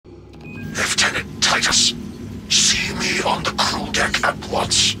Lieutenant Titus, see me on the crew deck at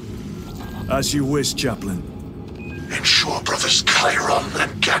once. As you wish, Chaplain. Ensure brothers Chiron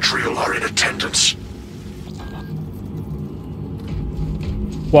and Gadriel are in attendance.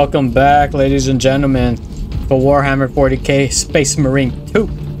 Welcome back, ladies and gentlemen, for Warhammer 40K Space Marine 2.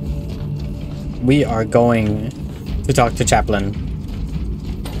 We are going to talk to Chaplain,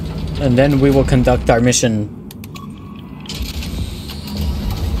 and then we will conduct our mission.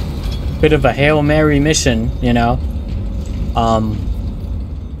 Bit of a Hail Mary mission, you know.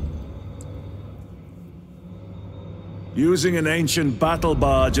 Using an ancient battle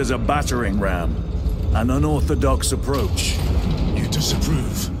barge as a battering ram. An unorthodox approach. You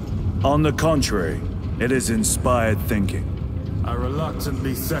disapprove? On the contrary, it is inspired thinking. I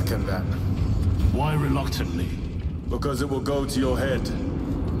reluctantly second that. Why reluctantly? Because it will go to your head.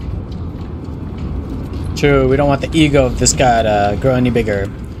 True, we don't want the ego of this guy to grow any bigger.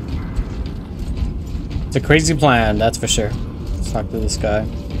 It's a crazy plan, that's for sure. Let's talk to this guy.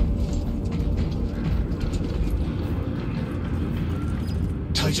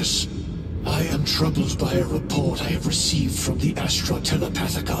 Titus, I am troubled by a report I have received from the Astra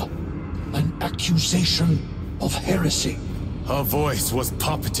Telepathica. An accusation of heresy. Her voice was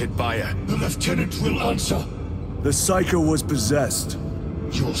puppeted by her. The lieutenant will answer. The Psycho was possessed.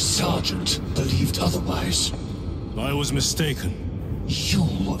 Your sergeant believed otherwise. I was mistaken.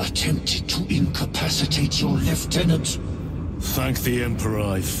 You attempted to incapacitate your lieutenant. Thank the Emperor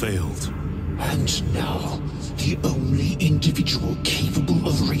I failed. And now, the only individual capable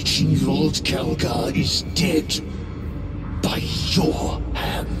of reaching Lord Calgar is dead. By your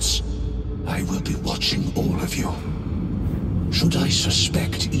hands. I will be watching all of you. Should I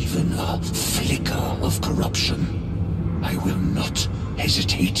suspect even a flicker of corruption, I will not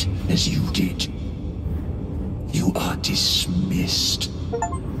hesitate as you did. You are dismissed.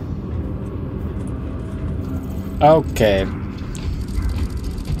 Okay.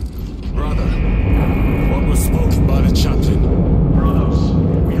 Brother, what was spoken by the chaplain? Brothers,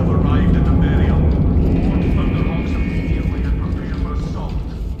 we have arrived at the barrier. Fort Thunderhawks immediately and prepare for assault.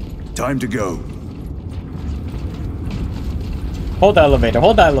 Time to go. Hold the elevator,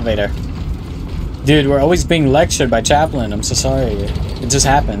 hold the elevator. Dude, we're always being lectured by Chaplain. I'm so sorry. It just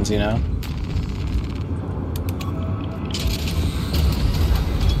happens, you know?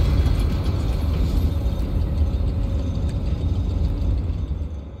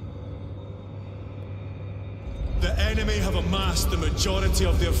 The enemy have amassed the majority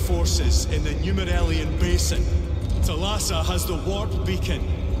of their forces in the Numeralian Basin. Thalassa has the warp beacon.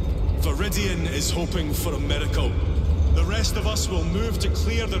 Viridian is hoping for a miracle. The rest of us will move to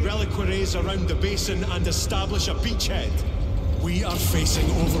clear the reliquaries around the basin and establish a beachhead. We are facing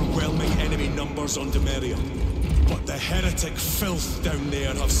overwhelming enemy numbers on Demeria. But the heretic filth down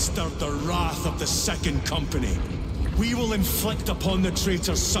there have stirred the wrath of the Second Company. We will inflict upon the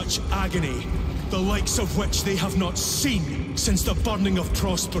traitors such agony, the likes of which they have not seen since the burning of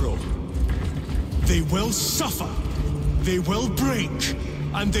Prospero. They will suffer, they will break,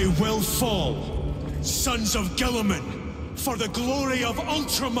 and they will fall. Sons of Guilliman, for the glory of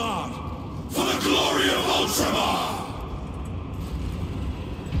Ultramar! For the glory of Ultramar!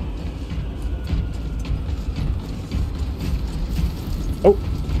 Oh,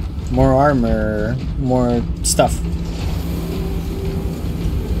 more armor, more stuff.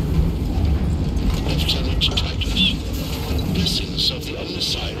 Lieutenant Titus, blessings of the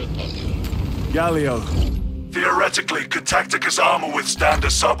Omnissiah upon you. Galileo. Theoretically, could Tacticus armor withstand a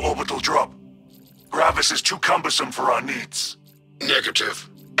suborbital drop? Gravis is too cumbersome for our needs. Negative.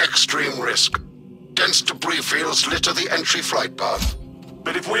 Extreme risk. Dense debris fields litter the entry flight path.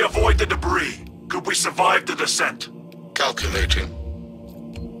 But if we avoid the debris, could we survive the descent? Calculating.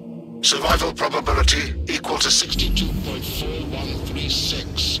 Survival probability equal to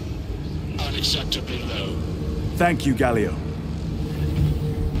 62.4136. Unacceptably low. Thank you, Galileo.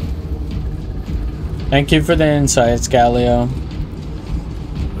 Thank you for the insights, Galileo.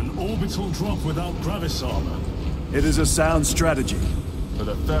 An orbital drop without Gravis armor. It is a sound strategy. With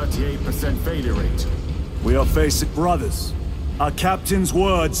a 38% failure rate. We are facing brothers. Our captain's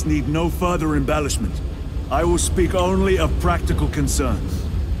words need no further embellishment. I will speak only of practical concerns.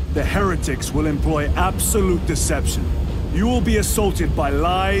 The heretics will employ absolute deception. You will be assaulted by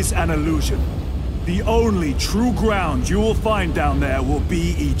lies and illusion. The only true ground you will find down there will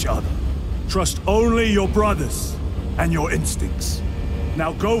be each other. Trust only your brothers and your instincts.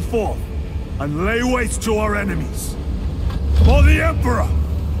 Now go forth and lay waste to our enemies. For the Emperor!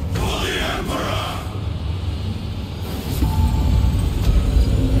 For the Emperor!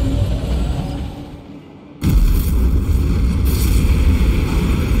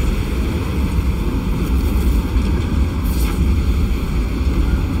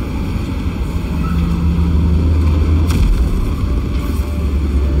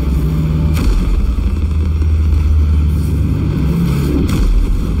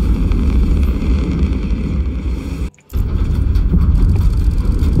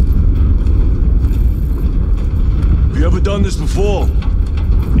 done this before.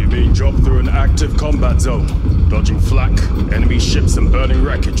 You mean drop through an active combat zone, dodging flak, enemy ships and burning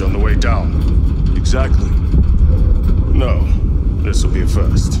wreckage on the way down? Exactly. No, this will be a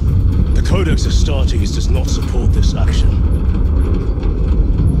first. The Codex Astartes does not support this action.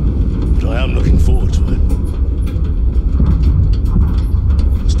 But I am looking forward to it.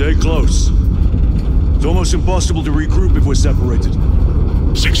 Stay close. It's almost impossible to regroup if we're separated.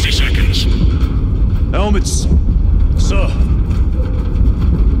 60 seconds. Helmets! Sir!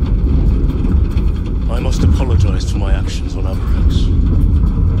 I must apologize for my actions on Abrax.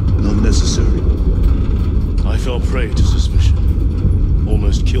 Not necessary. I fell prey to suspicion.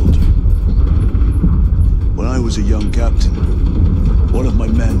 Almost killed you. When I was a young captain, one of my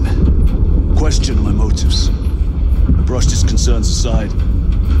men questioned my motives. I brushed his concerns aside,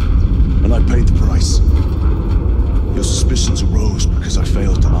 and I paid the price. Your suspicions arose because I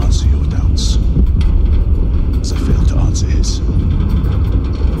failed to answer your doubts. As I failed to answer his.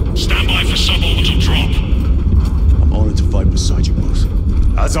 Stand by for suborbital drop. I'm honored to fight beside you both.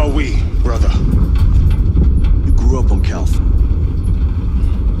 As are we, brother. You grew up on Calth.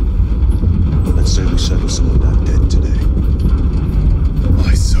 Let's say we settle some of that debt today.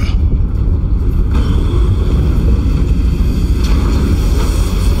 Aye, sir.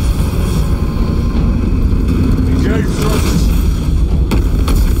 Engage thrusters.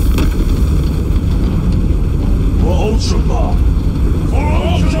 For Ultra Bar. For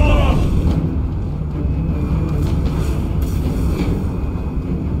Ultra Bar!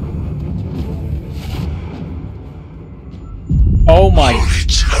 Oh my. Holy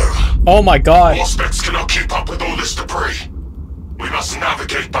terror. Oh my god. Prospects cannot keep up with all this debris. We must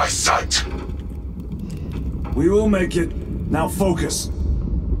navigate by sight. We will make it. Now focus.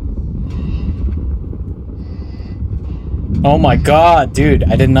 Oh my god, dude.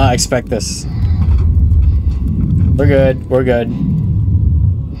 I did not expect this. We're good. We're good.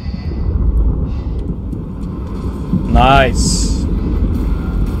 Nice.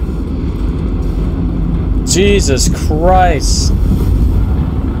 Jesus Christ.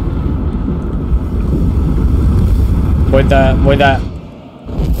 With that.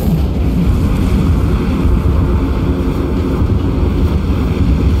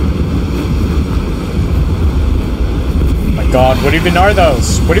 My god, what even are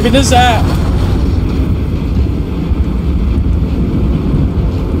those? What even is that?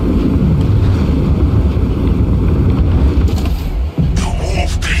 The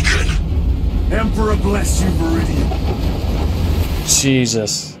Wolf Beacon. Emperor bless you, Viridian.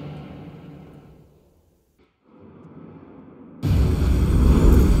 Jesus.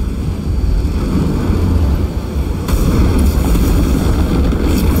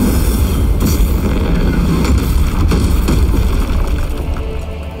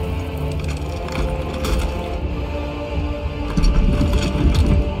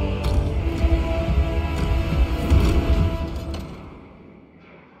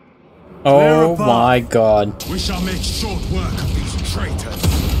 Oh my god. We shall make short work of these traitors.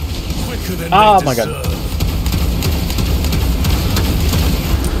 Quicker than Oh they my god. deserve.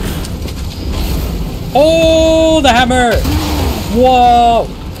 Oh, the hammer! Whoa!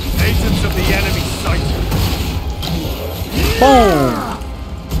 Agents of the enemy sighted. Boom!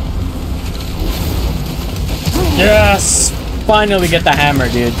 Yes! Finally get the hammer,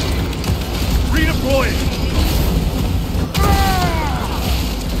 dude. Redeploy!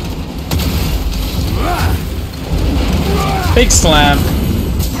 Big slam.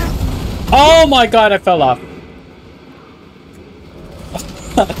 Oh my god, I fell off.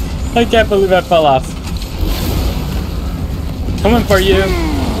 I can't believe I fell off. Coming for you.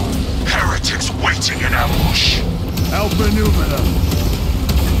 Heretics waiting in ambush. Outmaneuver them.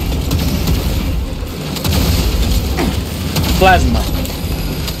 Plasma.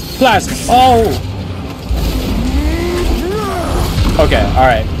 Plasma. Oh! Okay,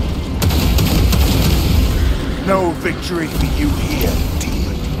 alright. No victory for you here,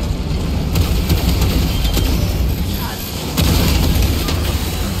 demon.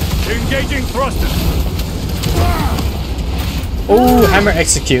 Engaging thrusters. Oh, hammer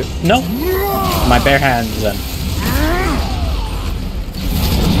execute. No. My bare hands then.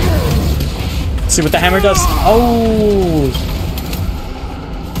 See what the hammer does? Oh!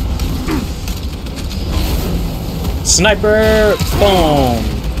 Sniper! Boom!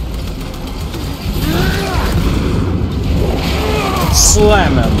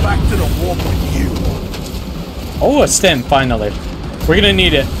 Slam him! Back to the warp with you. Oh, a stem, finally. We're gonna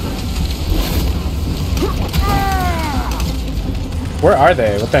need it. Where are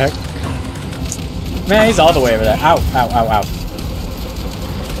they? What the heck? Man, he's all the way over there. Ow, ow, ow, ow.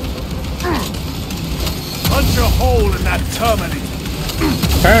 Punch a hole in that Terminator.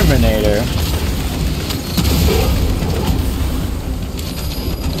 Terminator.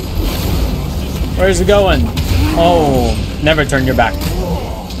 Where's it going? Oh, never turn your back.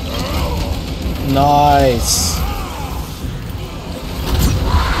 Nice.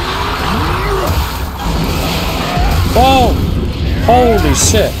 Whoa! Holy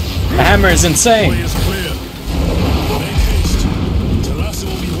shit. The hammer is insane. Way is clear. Make haste. Talassa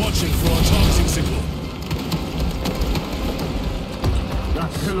will be watching for our targeting signal.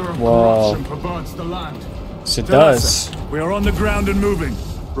 That pillar of Whoa. corruption perverts the land. Yes, it does. We are on the ground and moving.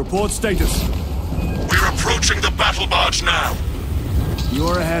 Report status. We're approaching the battle barge now.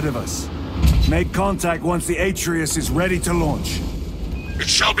 You're ahead of us. Make contact once the Atreus is ready to launch. It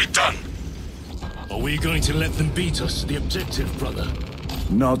shall be done. Are we going to let them beat us to the objective, brother?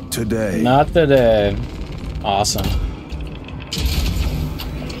 Not today. Not today. Awesome.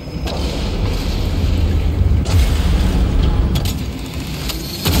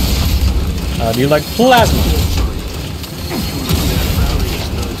 How do you like plasma?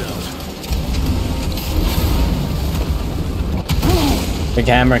 Big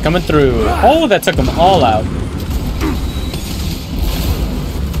hammer coming through. Oh, that took them all out.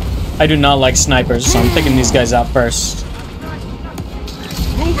 I do not like snipers, so I'm taking these guys out first.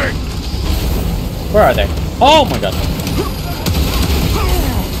 Moving. Where are they? Oh my god.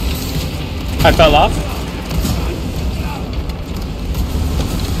 I fell off.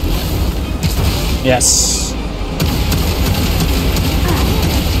 Yes.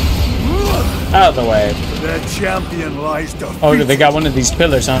 Out of the way. The champion lies defeated. Oh, they got one of these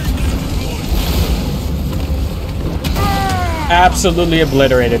pillars, huh? Absolutely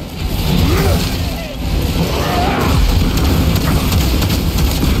obliterated.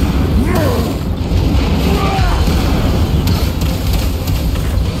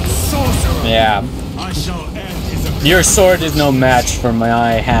 Yeah. Your sword is no match for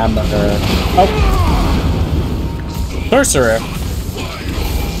my hammer. Oh. Sorcerer.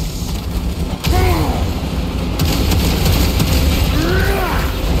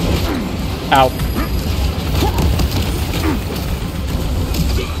 Ow.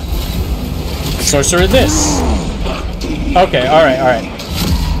 Sorcerer this. Okay, alright.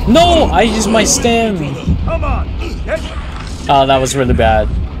 No! I used my stem! Come on. Oh, that was really bad.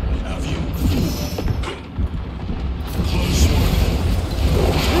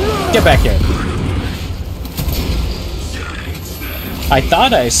 Get back here. I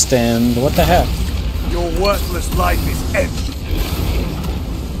thought I stemmed. What the heck? Your worthless life is empty.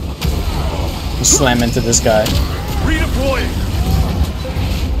 Slam into this guy. Redeploying.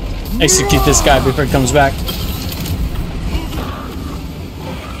 Execute this guy before he comes back.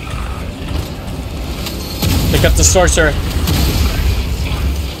 Pick up the sorcerer.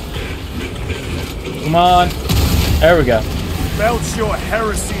 Come on. There we go. Belch your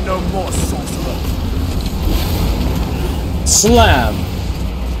heresy no more, sorcerer. Slam.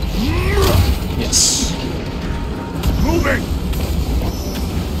 Yes. Moving.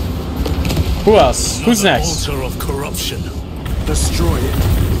 Who else? Who's next? Altar of corruption. Destroy it.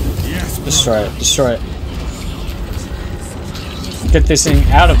 Yes, Destroy it. Destroy it. Get this thing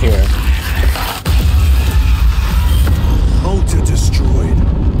out of here. Altar destroyed.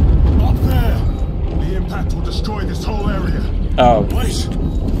 up there. The impact will destroy this whole area. Oh. Wait!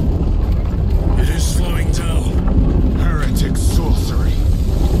 It is slowing down. Heretic sorcery.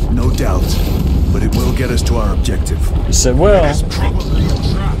 No doubt. But it will get us to our objective. Yes, it will. It's probably a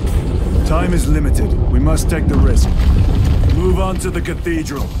trap. Time is limited. We must take the risk. Move on to the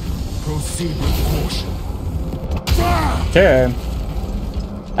cathedral. Proceed with caution. Okay.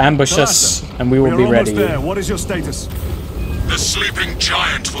 Ambush us, and we will be ready. There. What is your status? The sleeping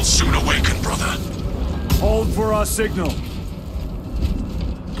giant will soon awaken, brother. Hold for our signal.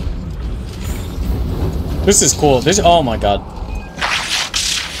 This is cool. This. Oh my god.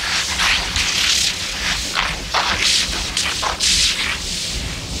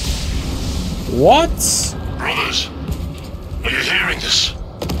 What? Brothers, are you hearing this?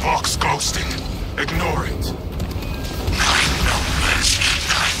 Vox ghosting. Ignore it. 9 numbers,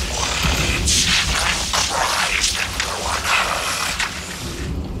 9 words, 9 cries that no one heard.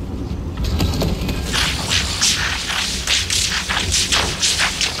 9 winds, 9 stones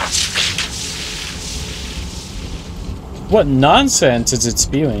that do not speak. What nonsense is it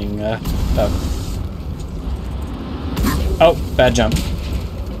spewing? Oh, bad jump.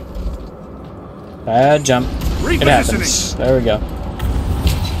 Bad jump. It happens. There we go.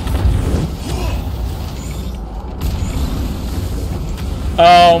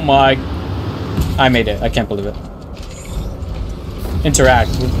 Oh my. I made it. I can't believe it. Interact.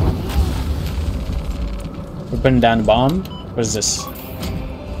 We're putting down the bomb. What is this?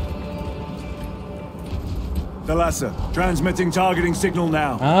 Thalassa, transmitting targeting signal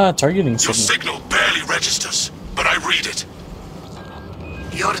now. Ah, targeting Your signal. signal barely registers, but I read it.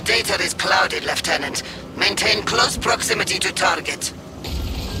 Your data is clouded, Lieutenant. Maintain close proximity to target.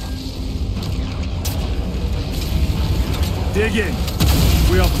 Dig in.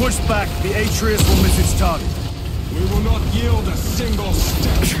 We are pushed back. The Atreus will miss its target. We will not yield a single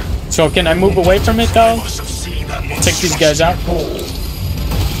step. So can I move away from it though? Must have seen that Take these guys out.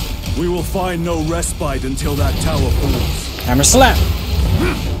 We will find no respite until that tower falls. Hammer slam.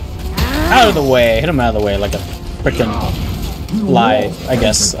 Out of the way. Hit him out of the way like a freaking lie, I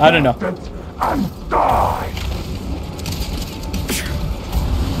guess. I don't know.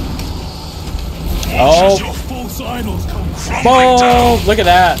 Oh. Your false idols come Whoa! Look at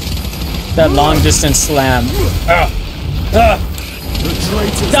that. That long distance slam. The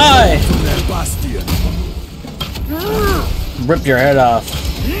traitors Die! from their bastion. Rip your head off.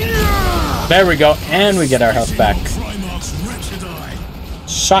 There we go. And we get our health back. Primarch's wretched eye.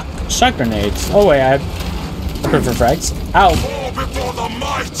 Shock grenades. Oh wait, I have quiver frags. Ow. All before the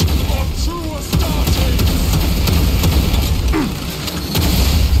might of true Astartes.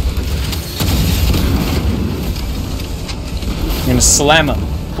 I'm gonna slam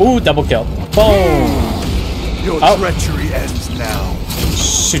him. Ooh, double kill. Boom. Your Oh. treachery ends now.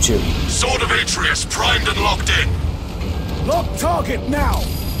 Shoot you. Sword of Atreus primed and locked in. Lock target now.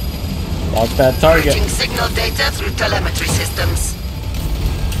 Lock that target. Reaching signal data through telemetry systems.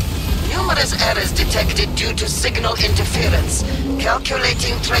 Numerous errors detected due to signal interference.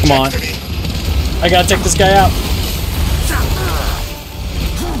 Calculating on. trajectory. I gotta take this guy out.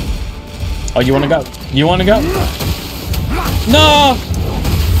 Oh, you wanna go? You wanna go? No!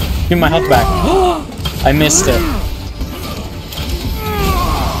 Give me my health back. I missed it.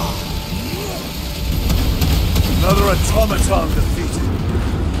 Another automaton defeated.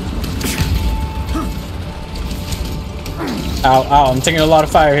 Ow, ow, I'm taking a lot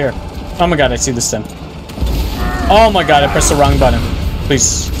of fire here. Oh my god, I see this thing. Oh my god, I pressed the wrong button.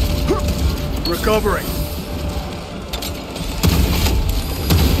 Please. Recovering.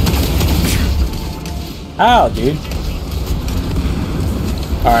 Ow, dude.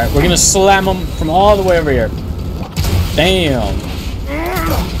 Alright, we're gonna slam him from all the way over here. Damn.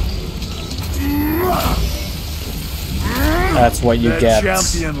 That's what you Their get.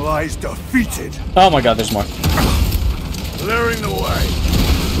 champion lies defeated. Oh my god, there's more. Clearing the way.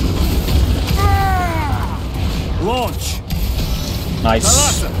 Launch. Nice.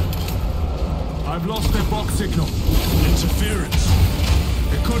 Thalassa. I've lost their box signal. Interference.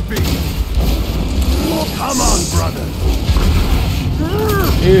 It could be. Come on, brother.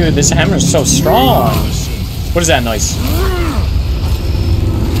 Dude, this hammer is so strong. What is that noise?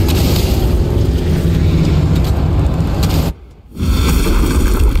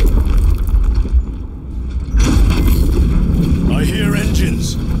 I hear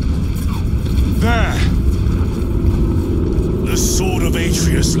engines. There. The sword of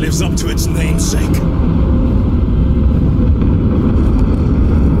Atreus lives up to its namesake.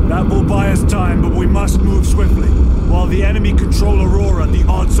 That will buy us time, but we must move swiftly. While the enemy control Aurora, the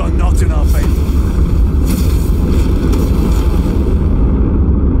odds are not in our favor.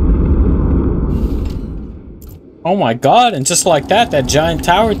 Oh my god, and just like that, that giant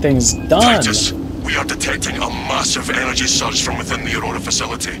tower thing's done. Titus, we are detecting a massive energy surge from within the Aurora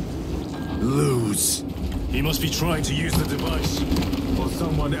facility. Lose. He must be trying to use the device. Or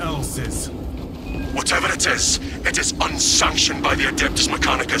someone else's. Whatever it is unsanctioned by the Adeptus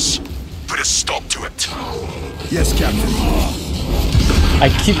Mechanicus. Put a stop to it. Yes, Captain. I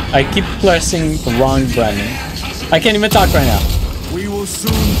keep pressing the wrong button. I can't even talk right now. We will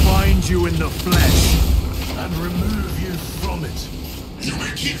soon find you in the flesh. And remove you from it. You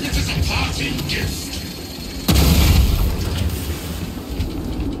may keep it as a parting gift.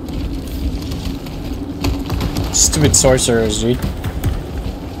 Stupid sorcerers, dude.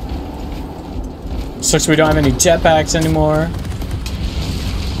 Sucks we don't have any jetpacks anymore.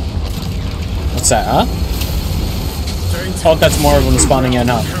 What's that, huh? Oh, that's more of them spawning in,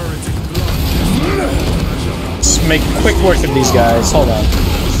 huh? Let's make quick work of these guys. Hold on.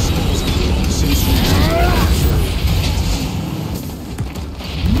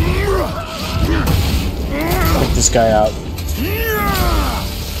 Take this guy out.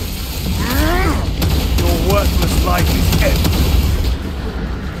 Your worthless life is ended.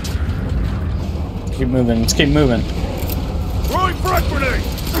 Keep moving. Let's keep moving. Throwing frag grenade!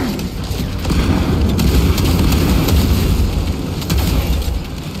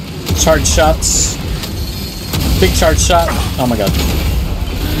 Charge shots. Big charge shot. Oh my god.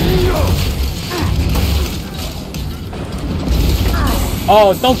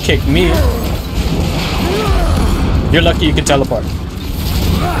 Oh, don't kick me. You're lucky you can teleport.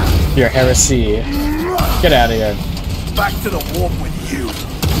 You're heresy. Get out of here. Back to the warp with you.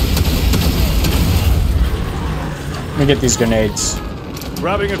 Let me get these grenades.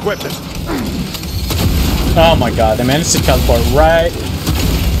 Grabbing equipment. Oh my god, they managed to teleport right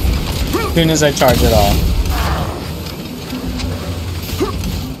as soon as I charge it all.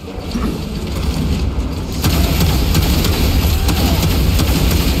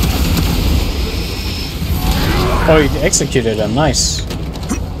 Oh, he executed him. Nice.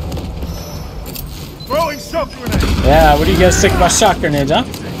 Throwing shock grenade. Yeah, what do you guys think about shock grenades, huh?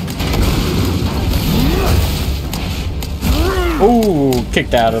 Ooh,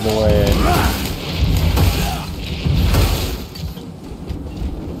 kicked out of the way.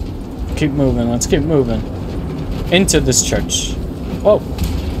 Keep moving, let's keep moving. Into this church. Whoa.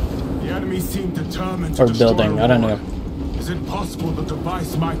 The enemy seem determined to Or destroy building, I don't know. Aurora. Is it possible the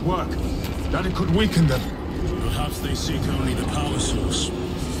device might work? That it could weaken them? Perhaps they seek only the power source.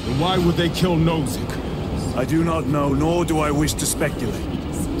 Then why would they kill Nozick? I do not know, nor do I wish to speculate.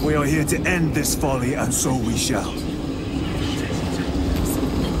 We are here to end this folly, and so we shall.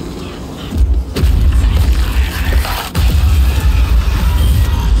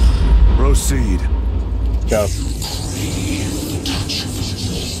 Proceed. Go.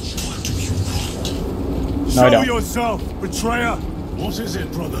 No, I Show don't. yourself, betrayer! What is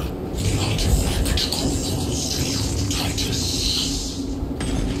it, brother?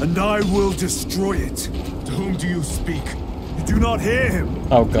 And I will destroy it. To whom do you speak? You do not hear him.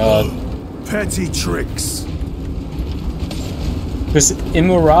 Oh god. Petty tricks. This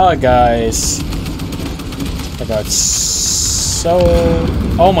IMURAH, guys. I got so...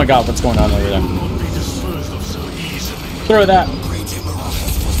 Oh my god, what's going on over there? Not be disposed of so easily. Throw that.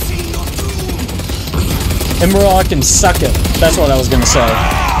 IMURAH can suck it. That's what I was gonna say.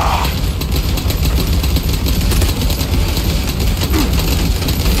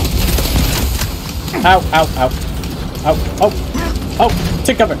 Ow, ow, ow. Ow, oh, oh,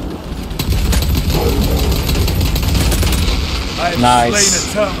 take cover. I have Nice.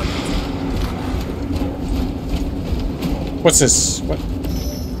 slain a terminal. What's this? What?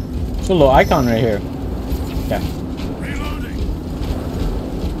 It's a little icon right here. Yeah. Reloading.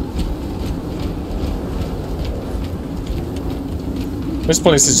 This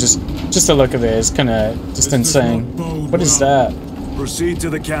place is just the look of it is kind of just insane. What is that? Proceed to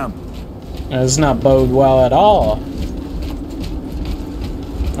the camp. That does not bode well at all.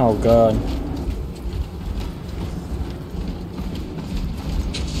 Oh god.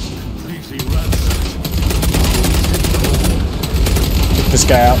 Completely ransacked. Get this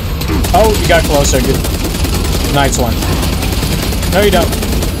guy out. Oh, you got closer. Good. Nice one. No, you don't.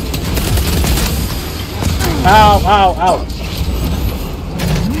 Ow, ow, ow.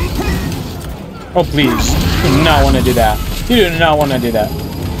 Oh, please. You do not want to do that. You do not want to do that.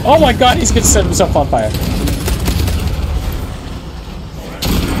 Oh my god, he's gonna set himself on fire.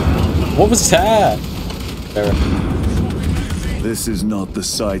 What was that? There. This is not the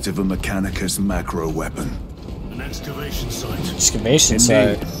site of a Mechanicus macro weapon. An excavation site. Excavation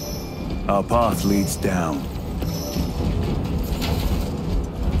Indeed. site. Our path leads down.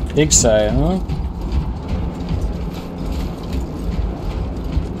 Big site, huh?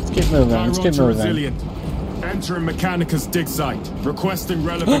 Let's keep moving, let's keep Roger moving. resilient. Entering Mechanicus dig site. Requesting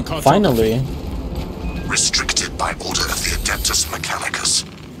relevant cartography. Finally. Restricted by order of the Adeptus Mechanicus.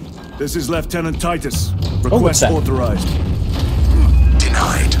 This is Lieutenant Titus. what's Request that? authorized.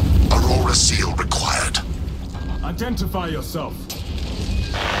 Denied. Aurora seal required. Identify yourself.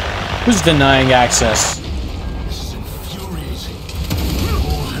 Who's denying access? This is infuriating.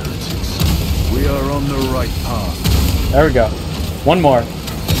 More heretics. We are on the right path. There we go. One more.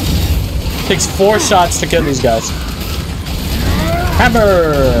 Takes 4 shots to kill these guys.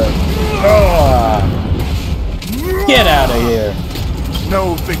 Hammer! Oh. Get out of here.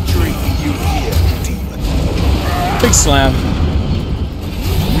 No victory for you here, demon. Big slam.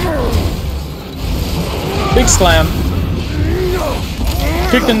 Big slam.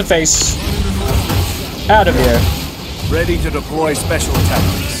 Kicked in the face. Out of here. Ready to deploy special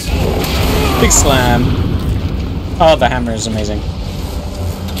tactics. Big slam. Oh, the hammer is amazing.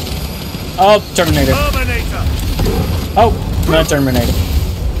 Oh, Terminator. Terminator! Oh, not Terminator.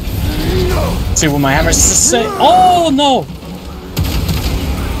 Let's see what my hammer say. Oh, no!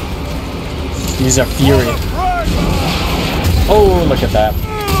 These are fury. Oh, look at that.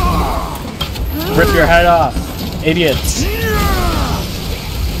 Rip your head off. Idiots.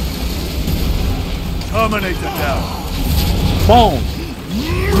 Terminator down. Boom.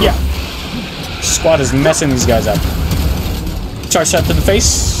 Yeah. Squad is messing these guys up. Charge shot to the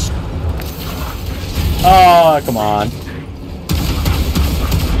face. Oh, come on.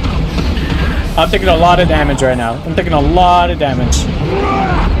 I'm taking a lot of damage right now. I'm taking a lot of damage.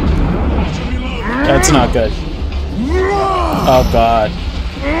 That's not good. Oh god.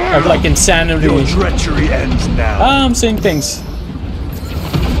 I'm like insanity. Your treachery ends now. I'm seeing things.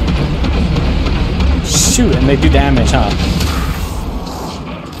 Shoot, and they do damage, huh?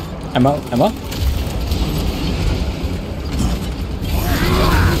 Ammo, ammo.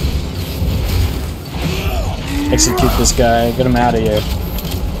 Execute this guy. Get him out of here.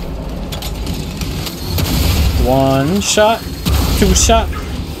 One shot. Two shot.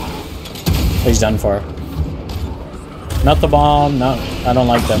 He's done for. Not the bomb. No, I don't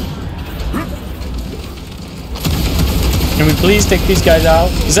like them. Can we please take these guys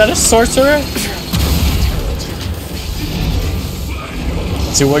out? Is that a sorcerer?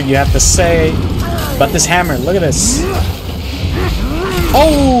 Let's see what you have to say about this hammer. Look at this.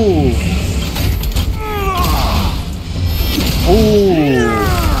 Oh! Ooh!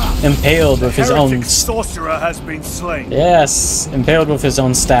 Impaled with his own. Sorcerer has been slain. Yes, impaled with his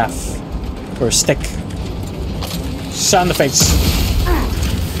own staff or stick. Shot in the face.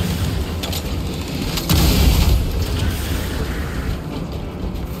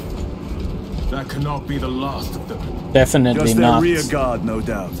 That cannot be the last of them. Definitely Just their not. rear guard, no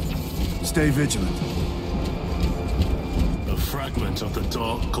doubt. Stay vigilant. A fragment of the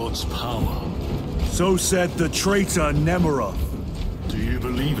Dark God's power. So said the traitor IMURAH. Do you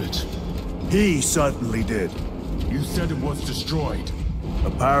believe it? He certainly did. You said it was destroyed.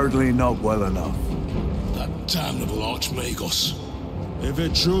 Apparently not well enough. That damnable Archmagos. If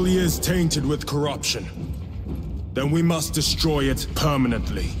it truly is tainted with corruption, then we must destroy it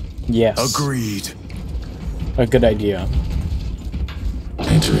permanently. Yes. Agreed. A good idea.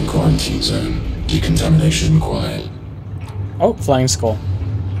 Entering quarantine zone. Decontamination required. Oh, flying skull.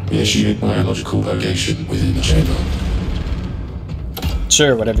 Initiate biological purgation within the chamber.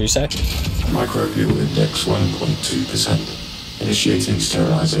 Sure, whatever you say. Microbial index 1.2%. Initiating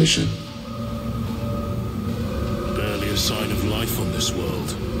sterilization. Barely a sign of life on this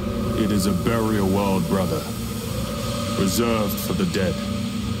world. It is a burial world, brother. Reserved for the dead.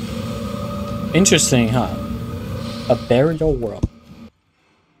 Interesting, huh? A burial world.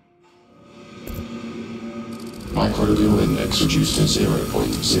 Microbial index reduced to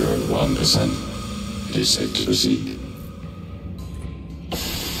 0.01%. It is safe to proceed.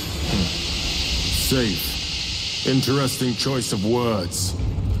 Safe. Interesting choice of words.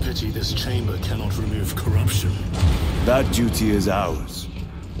 Pity this chamber cannot remove corruption. That duty is ours.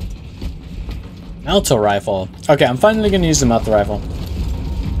 Auto rifle. Okay, I'm finally gonna use the auto rifle.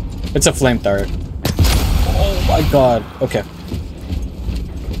 It's a flamethrower. Oh my god. Okay.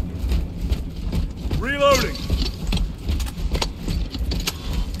 Reloading.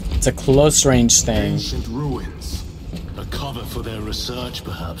 It's a close range thing. Ancient ruins. A cover for their research,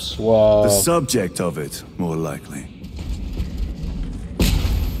 perhaps. Whoa. The subject of it, more likely.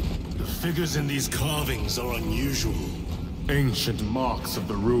 The figures in these carvings are unusual. Ancient marks of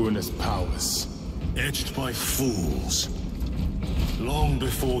the ruinous powers. Etched by fools. Long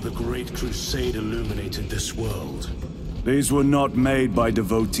before the Great Crusade illuminated this world. These were not made by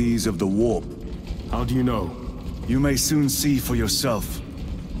devotees of the warp. How do you know? You may soon see for yourself.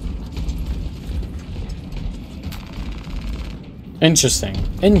 Interesting.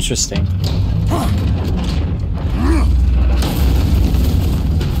 Interesting.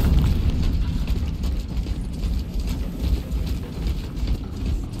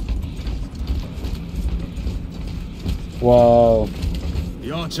 Whoa.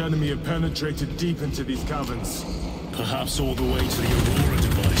 The arch-enemy have penetrated deep into these caverns. Perhaps all the way to the IMURAH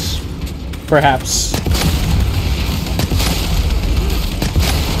device. Perhaps.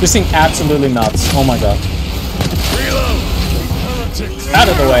 This thing absolutely nuts. Oh my god. Out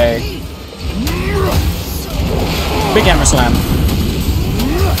of the way. Big hammer slam.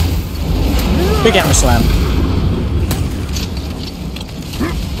 Big hammer slam.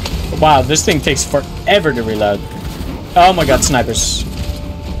 Wow, this thing takes forever to reload. Oh my god, snipers.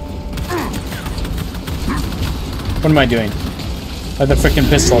 What am I doing? Oh, the freaking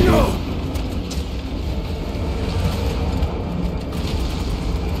pistol, dude.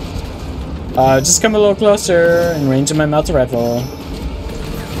 Just come a little closer in range of my melter rifle.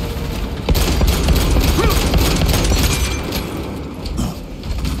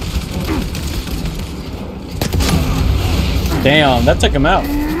 Damn, that took him out.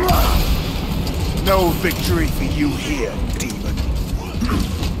 No victory for you here, demon.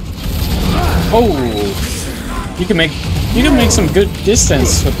 Oh, you can make some good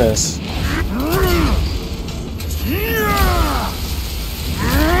distance with this.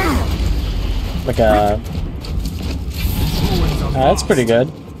 like a... that's pretty good.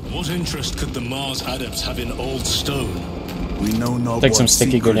 What interest could the Mars adepts have in old stone? We know not Take what some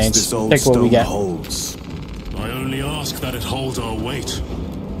sticky secrets grenades. this old Take what we stone get. holds. I only ask that it holds our weight.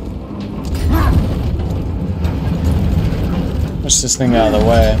 Push this thing out of the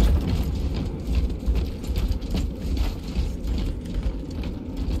way.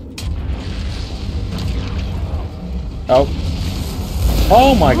 Oh.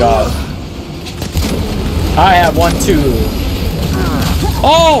 Oh my god. I have one too.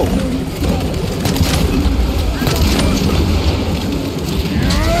 Oh!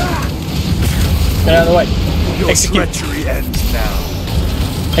 Get out of the way. Your Execute. treachery ends now.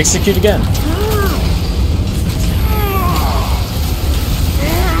 Execute again.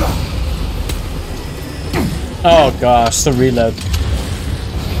 Oh gosh, the reload.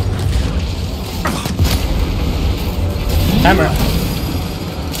 Hammer.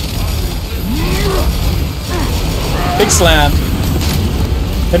 Big slam.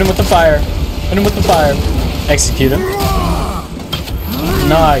 Hit him with the fire. Hit him with the fire. Execute him.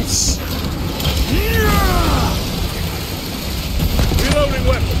 Nice. Reloading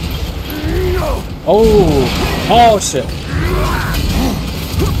weapon. Oh. Oh shit.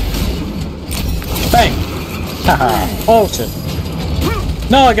 Bang. Haha. Oh shit.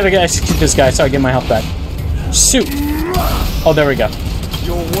 No, I gotta execute this guy so I get my health back. Shoot. Oh, there we go.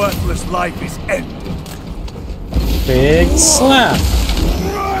 Your worthless life is ended. Big slam.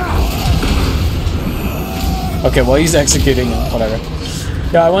 Okay, well he's executing it. Whatever.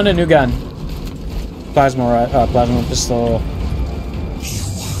 Yeah, I want a new gun. Plasma pistol.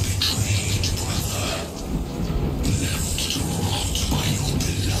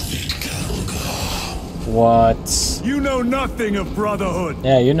 What? You know nothing of brotherhood.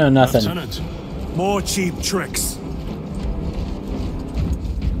 Yeah, you know nothing. Lieutenant, More cheap tricks.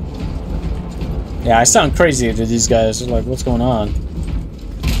 Yeah, I sound crazy to these guys. They're like, what's going on?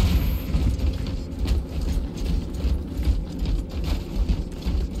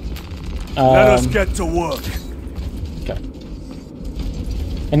 Let us get to work. Okay.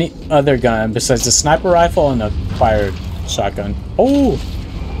 Any other gun besides the sniper rifle and the fired shotgun? Oh!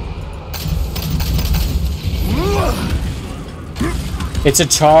 It's a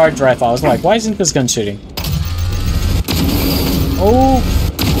charge rifle. I was like, why isn't this gun shooting? Oh!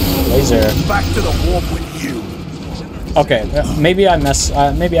 Laser. Back to the warp with you. Okay, maybe I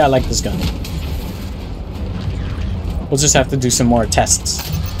maybe I like this gun. We'll just have to do some more tests.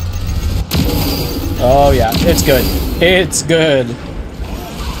 Oh yeah, it's good. It's good.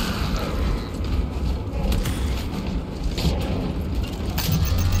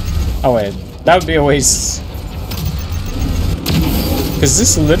 Oh wait, that would be a waste. Cause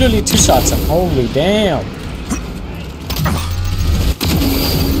this is literally 2 shots and holy damn.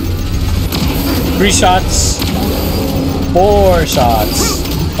 3 shots. 4 shots.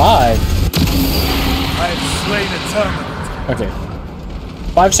 5. I have slain a Terminator. Okay.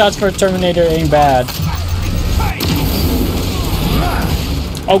 5 shots for a Terminator ain't bad.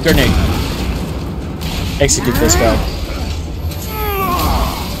 Oh, grenade. Execute this guy.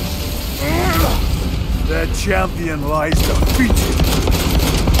 Their champion lies defeated.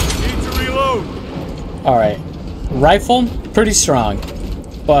 Need to reload. Alright. Rifle, pretty strong.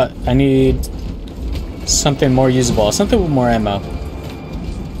 But I need something more usable. Something with more ammo.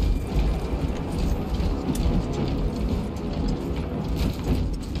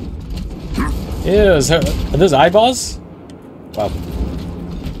 Ew, are those eyeballs? Wow.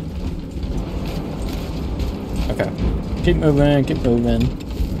 Okay. Keep moving, keep moving.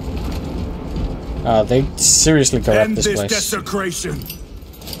 They seriously corrupt End this this place. desecration.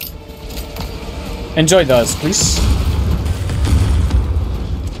 Enjoy those, please.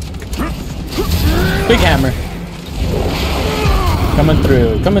 Big hammer. Coming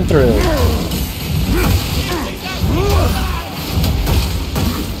through, coming through.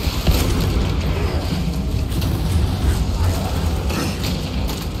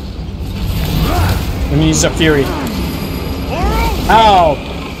 Let me use a fury. Ow!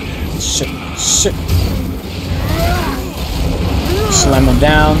 Shit, shit. Slam him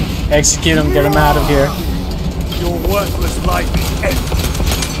down. Execute him, get him out of here. Your worthless life is ended.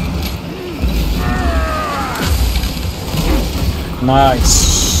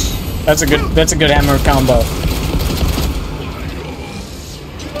 Nice. That's a good hammer combo.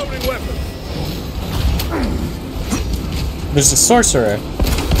 Reloading weapon. There's a sorcerer.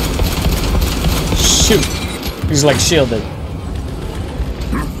 Shoot. He's like shielded.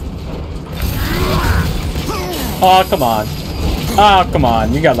 Oh, come on. Oh, come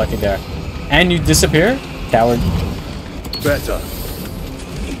on. You got lucky there. And you disappear? Coward. Better.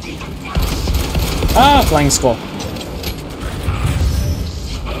 Ah, flying skull.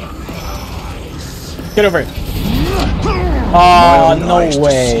 Get over it. Oh, no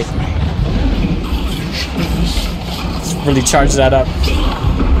way. Let's really charge that up.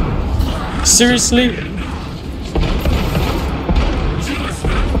 Seriously?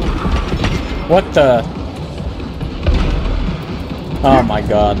 What the? Oh my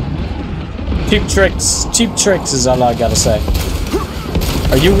god. Cheap tricks. Cheap tricks is all I gotta say.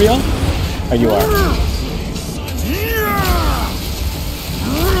 Are you real? Oh, you are.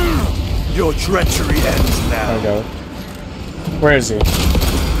 Your treachery ends now. There we go. Where is he?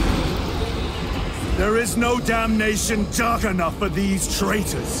 There is no damnation dark enough for these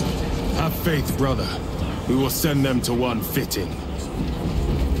traitors. Have faith, brother. We will send them to one fitting.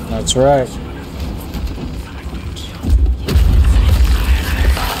 That's right.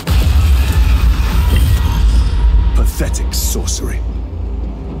 Pathetic sorcery.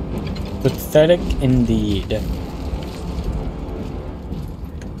 Pathetic indeed.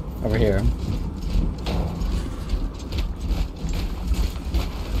 Over here.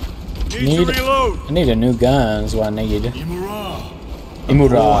 Need to reload. I need a new gun is what I need. IMURAH.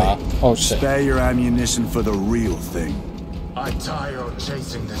 IMURAH. Oh shit. Spare your ammunition for the real thing. I tire of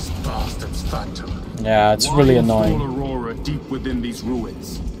chasing this bastard's phantom. Yeah, it's really annoying. Aurora deep within these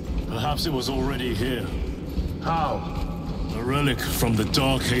ruins. Perhaps it was already here. How? A relic from the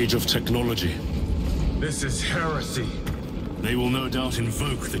dark age of technology. This is heresy. They will no doubt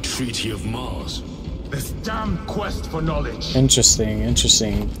invoke the Treaty of Mars. This damn quest for knowledge. Interesting,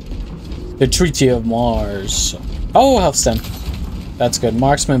 interesting. The Treaty of Mars. Oh, health stem. That's good.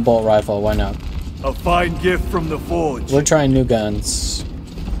 Marksman bolt rifle, why not? A fine gift from the forge. We're trying new guns.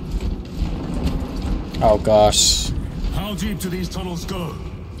 Oh gosh. How deep do these tunnels go?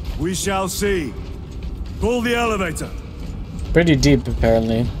 We shall see. Pull the elevator. Pretty deep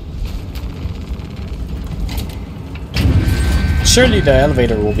apparently. Surely the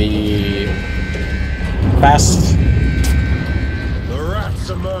elevator will be fast. The rats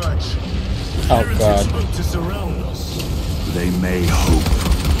emerge. Oh god. Hope to surround us. They may hope.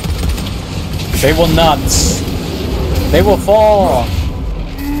 They will not. They will fall.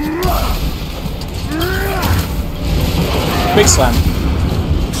 Big slam.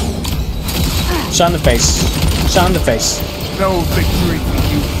 Shot in the face. Shot in the face. No victory for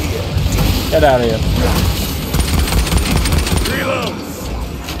you here. Get out of here. Reload.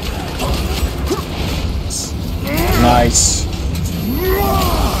 Nice.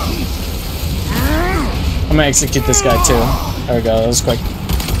 I'm gonna execute this guy too. There we go. That was quick.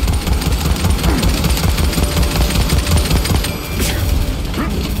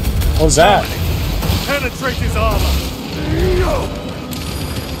 What was that? Penetrate his armor.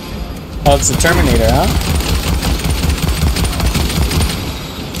 Oh, it's the Terminator, huh?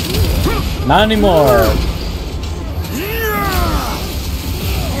 Not anymore.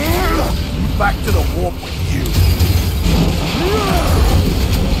 Back to the warp with you.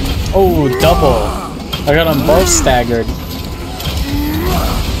 Oh, double. I got them both staggered.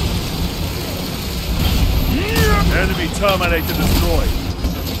 Enemy Terminator destroyed.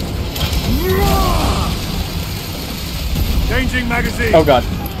 Changing magazine. Oh god.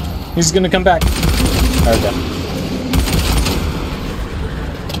 He's gonna come back. There we go.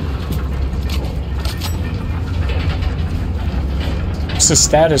 What's the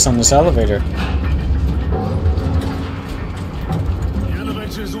status on this elevator? The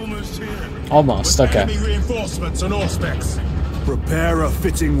elevator is almost here. Almost, okay. Enemy reinforcements on all specs. Prepare a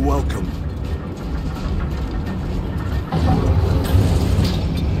fitting welcome.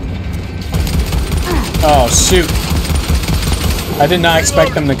 Oh shoot. I did not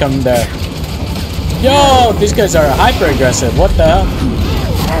expect them to come there. Yo, these guys are hyper aggressive. What the hell?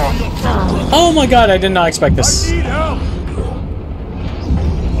 Oh my god, I did not expect this. Need help.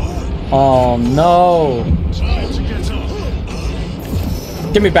 Oh no.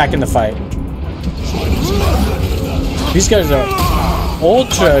 Get me back in the fight. These guys are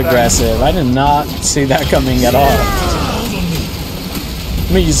ultra aggressive. I did not see that coming at all.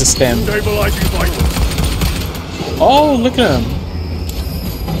 Let me use the stem. Stabilizing vital. Oh, look at him.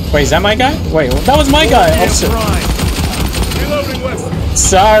 Wait, is that my guy? Wait, that was my guy. Oh, shit. Reloading weapon.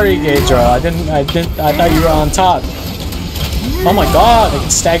 Sorry, Gaedro. I thought you were on top. Oh my god, I can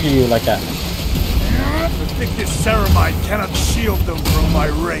stagger you like that. The thickest ceramide cannot shield them from my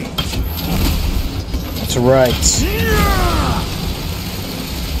range. That's right.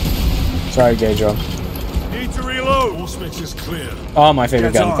 Sorry, Gaedro. Need to reload. All specs is clear. Oh, my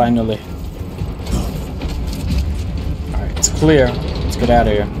favorite Get gun, on. finally. Alright, it's clear. Let's get out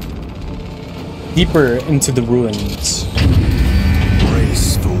of here. Deeper into the ruins.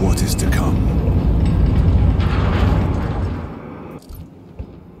 Brace for what is to come.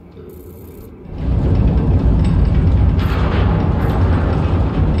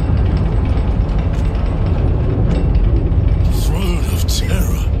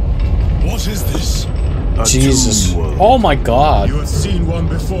 Jesus. tomb world. Oh my god. You have seen one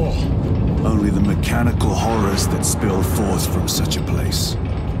before. Only the mechanical horrors that spill forth from such a place.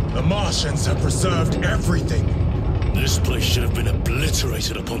 The Martians have preserved everything. This place should have been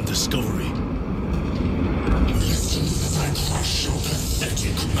obliterated upon discovery.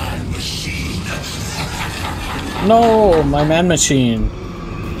 No, my man machine.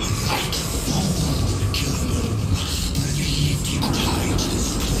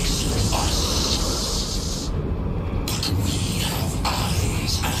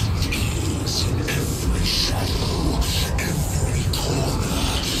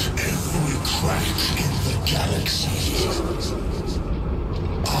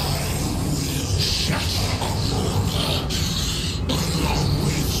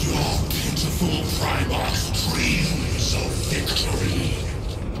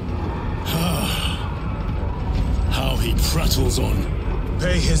 How he prattles on.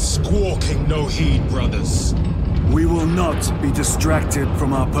 Pay his squawking no heed, brothers. We will not be distracted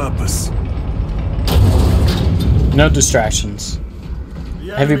from our purpose. No distractions.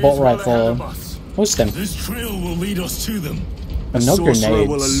 The Heavy enemy bolt is well rifle. ahead of us. What's them? This trail will lead us to them. And no Sorcerer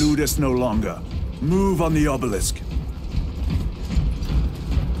will grenades. elude us no longer. Move on the obelisk.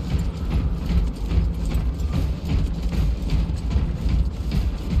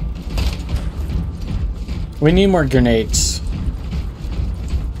 We need more grenades.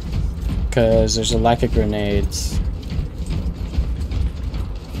 Because there's a lack of grenades.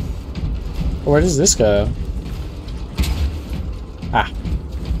 Where does this go? Ah.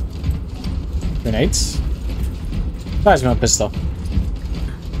 Grenades? Plasma pistol.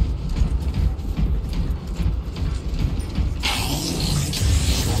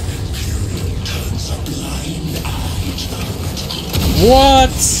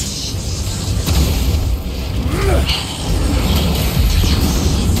 What?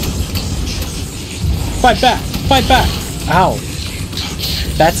 Fight back! Fight back! Ow.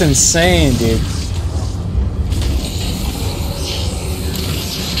 That's insane, dude.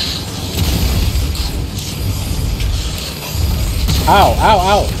 Ow, ow,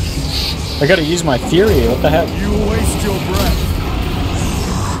 ow. I gotta use my fury, what the heck? You waste your breath.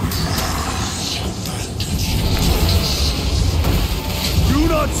 Do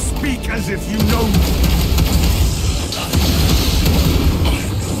not speak as if you know me.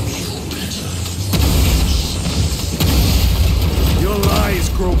 Your lies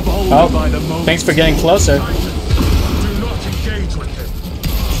grow bolder by the moment. Thanks for getting closer. Do not engage with him.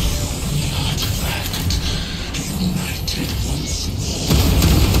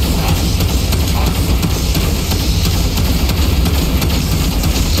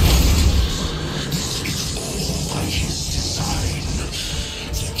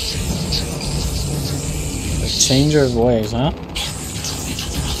 Changer of ways, huh?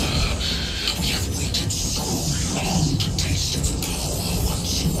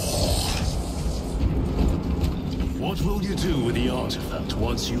 What will you do with the artifact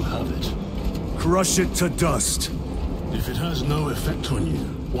once you have it? Crush it to dust. If it has no effect on you,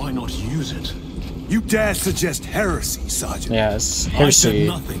 why not use it? You dare suggest heresy, Sergeant? Yes, I said heresy.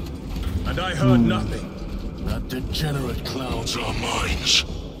 nothing. And I heard nothing. That degenerate clouds are minds.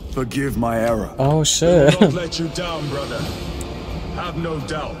 Forgive my error. Oh We will shit. not let you down, brother. Have no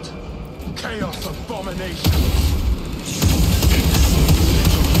doubt. Chaos abomination.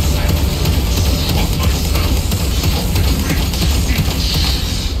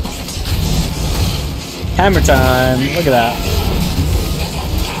 Hammer time. Look at that.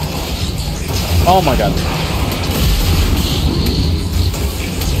 Oh my god.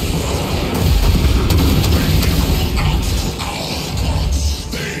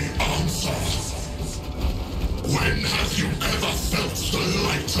 When have you ever felt the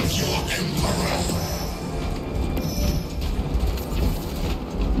light of your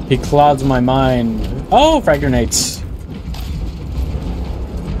Emperor? He clouds my mind. Oh, frag grenades.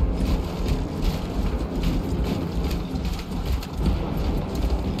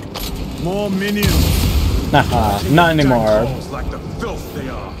 More minions. Nah, not anymore. Calls like the filth they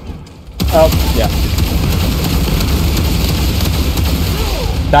are. Oh, yeah.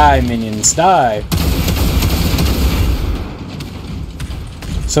 Die, minions, die.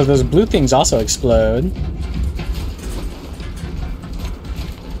 So those blue things also explode.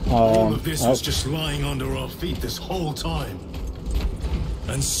 All of this oh. was just lying under our feet this whole time.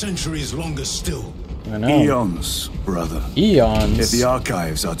 And centuries longer still. I know. Eons, brother. Eons. If the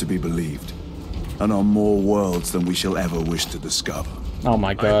archives are to be believed, and on more worlds than we shall ever wish to discover. Oh my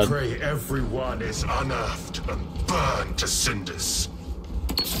I god. pray everyone is unearthed and burned to cinders.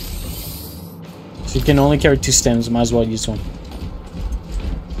 So you can only carry 2 stems, might as well use one.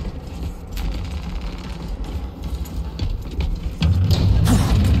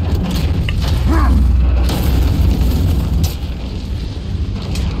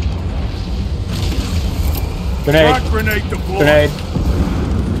 Grenade. Frag grenade deployed. Grenade.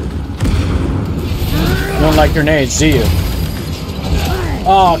 You don't like grenades, do you?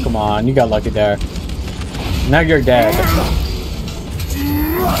 Oh, come on. You got lucky there. Now you're dead.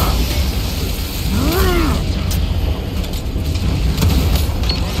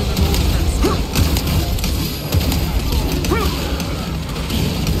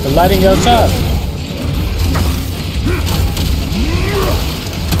 They're lighting us up.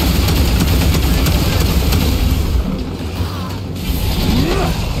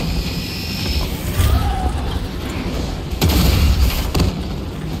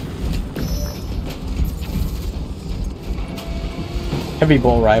 Heavy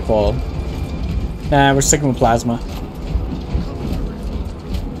bolt rifle. Nah, we're sticking with plasma.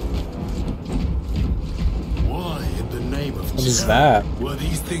 Why, in the name of What is that? were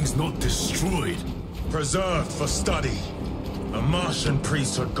these things not destroyed? Preserved for study. A Martian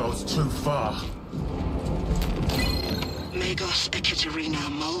priesthood goes too far. Megos Ekaterina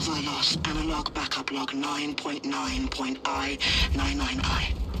Mulverlos analog backup log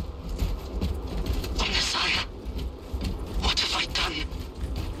 9.9.I99I. Oh, Messiah. What have I done?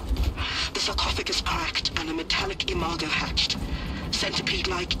 The sarcophagus cracked and a metallic imago hatched.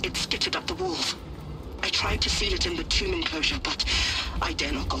 Centipede-like, it skittered up the walls. I tried to seal it in the tomb enclosure, but I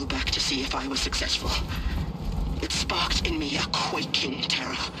dare not go back to see if I was successful. It sparked in me a quaking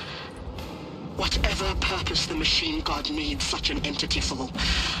terror. Whatever purpose the machine god needs such an entity for,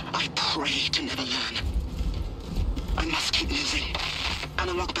 I pray to never learn. I must keep moving.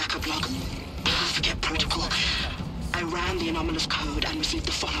 Analog backup log. Forget protocol. I ran the anomalous code and received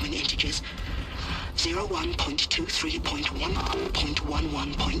the following integers.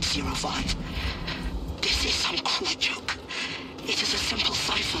 01.23.1.11.05. This is some cruel joke. It is a simple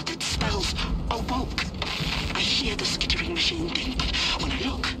cipher that spells awoke. I hear the skittering machine thing, but when I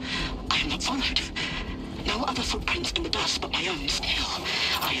look, I am not followed. No other footprints in the dust but my own still.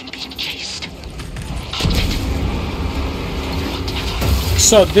 I am being chased.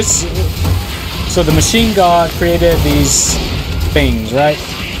 So this... So the machine god created these things, right?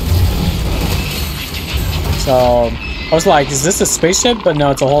 So I was like, is this a spaceship? But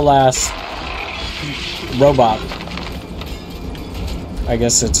no, it's a whole ass robot. I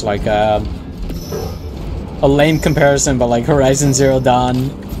guess it's like a lame comparison, but like Horizon Zero Dawn,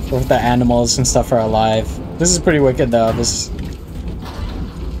 where the animals and stuff are alive. This is pretty wicked though. This.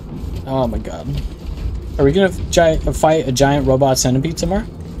 Oh my god. Are we gonna fight a giant robot centipede somewhere?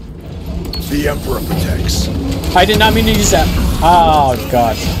 The Emperor protects. I did not mean to use that. Oh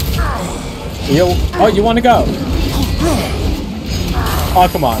god. Oh, you want to go? Oh,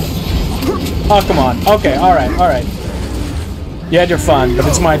 come on. Oh, come on. Okay, alright, alright. You had your fun, but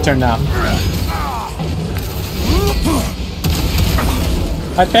it's my turn now.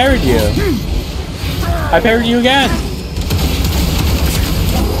 I parried you. I parried you again.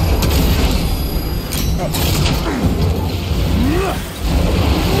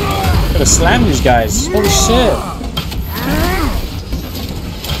 Gotta slam these guys. Holy shit.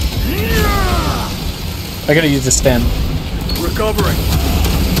 I gotta use the stem. Recovering.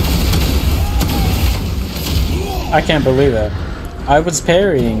 I can't believe it. I was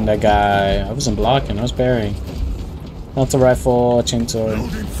parrying that guy. I wasn't blocking, I was parrying. Not a rifle, a chainsaw.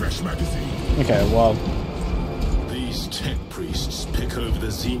 Okay, well. These tech priests pick over the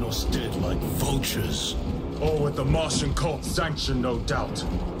Xenos dead like vultures. All with the Martian cult sanction, no doubt.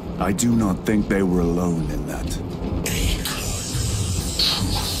 I do not think they were alone in that.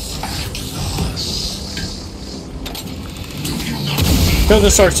 Kill the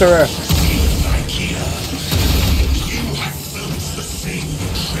sorcerer.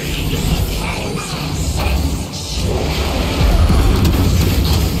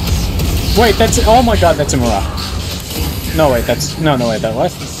 Wait, that's... Oh my god, that's IMURAH. No, wait, that's... No, wait, that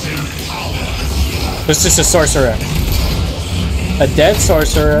what? It's just a sorcerer. A dead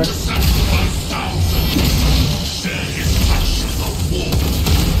sorcerer.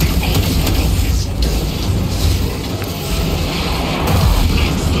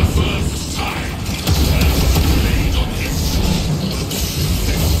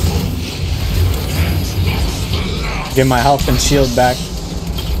 Get my health and shield back.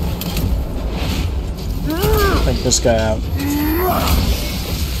 Take this guy out.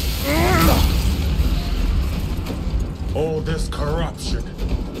 All this corruption,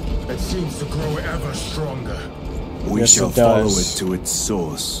 it seems to grow ever stronger. We Yes, shall it follow does. it to its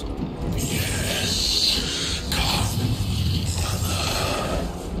source. Yes, come, mother.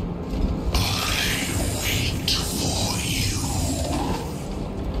 I wait for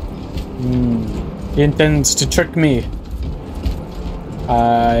you. He intends to trick me.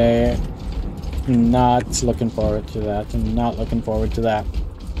 I Not looking forward to that. I'm not looking forward to that.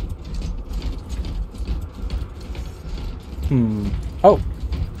 Oh.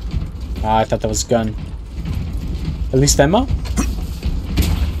 Ah, I thought that was a gun. At least ammo?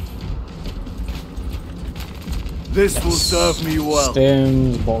 This will serve me well.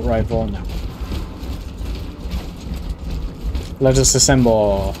 Stims, bolt rifle, no. Let us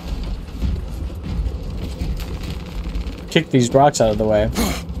assemble. Kick these rocks out of the way.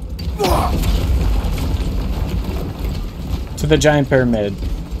 To the giant pyramid.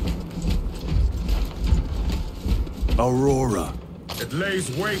 Aurora. It lays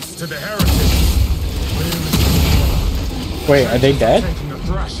waste to the heritage. Wait, are they dead? Taking a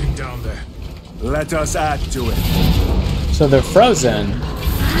thrashing down there. Let us add to it. So they're frozen.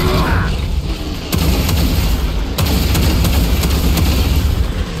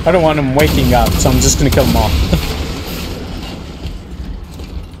 I don't want them waking up, so I'm just gonna kill them all.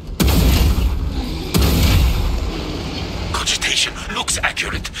 Cogitation looks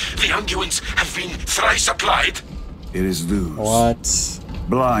accurate. The unguents have been thrice applied. It is Luz. What?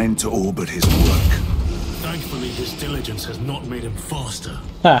 Blind to all but his work. Thankfully, his diligence has not made him faster.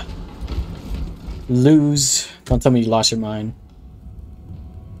 Ha. Lose. Don't tell me you lost your mind.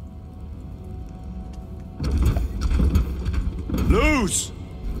 Luz!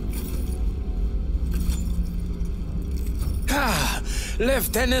 Ah,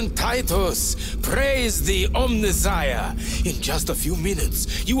 Lieutenant Titus, praise the Omnissiah. In just a few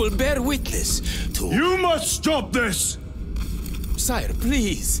minutes, you will bear witness to... You must stop this! Sire,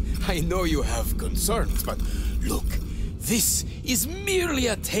 please. I know you have concerns, but look, this is merely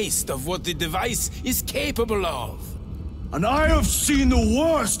a taste of what the device is capable of. And I have seen the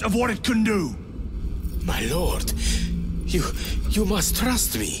worst of what it can do. My lord, you must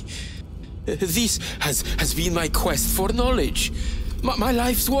trust me. This has been my quest for knowledge. My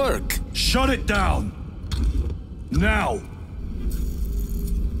life's work. Shut it down. Now.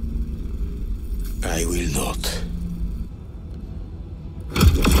 I will not.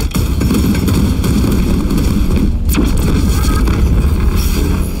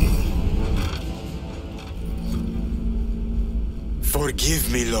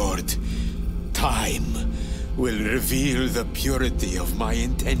 Forgive me, Lord. Time will reveal the purity of my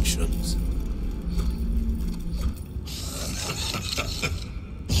intentions.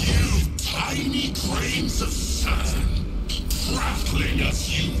 You tiny grains of sand, prattling as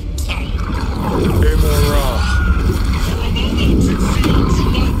you tongue. IMURAH. For a moment it seemed you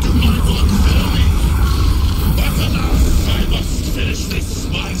might do my work for me. But alas, I must finish this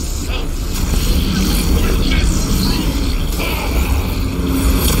myself. Witness true power.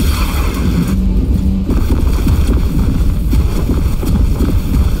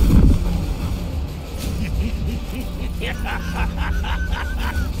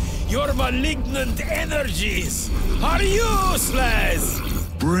 Your malignant energies are useless!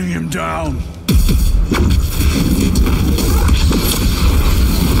 Bring him down.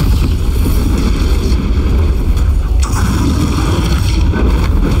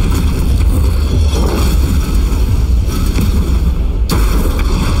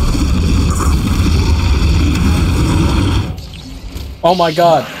 Oh my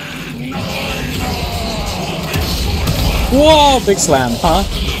god. Whoa, big slam, huh?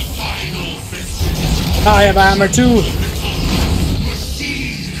 I have hammer too.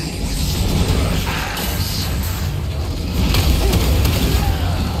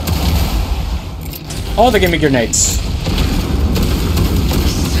 Oh, they gave me grenades.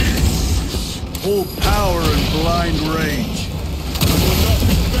 Full power and blind range.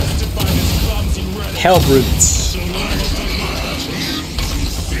 Hell brutes.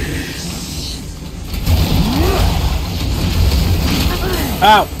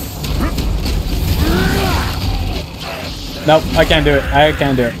 Ow! Nope, I can't do it. I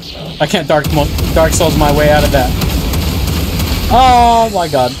can't do it. I can't Dark Souls my way out of that. Oh my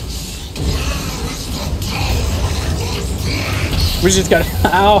god. We just got...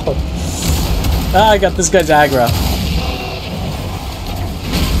 Ow! Ah, I got this guy's aggro.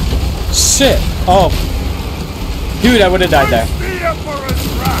 Shit! Oh. Dude, I would have died there.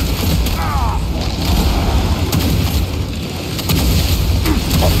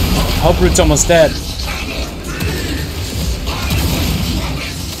 Hope Root's almost dead.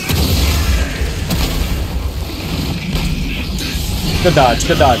 Good dodge,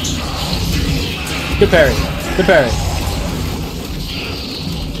 good dodge. Good parry, good parry.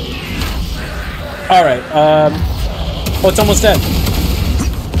 Alright, oh, it's almost dead.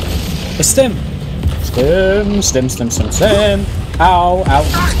 A stim. Stim, stim, stim, stim, stim. Ow, ow.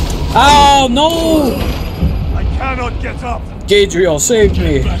 Ow, no! I cannot get up. Gadriel, save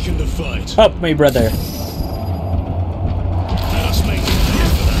me. Back in the fight. Help me, brother. Let us make it clear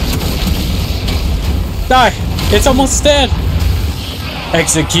for that. Die. It's almost dead.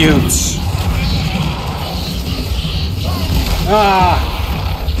 Execute. Ah.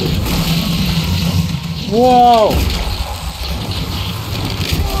 Whoa.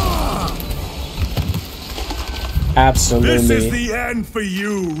 Absolutely. This is the end for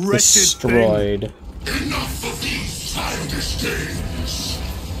you, wretched destroyed. Enough of these childish games.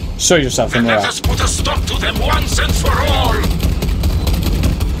 Show yourself, Let IMURAH. us put a stop to them once and for all.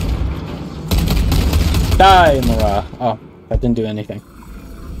 Die, IMURAH. Oh, that didn't do anything.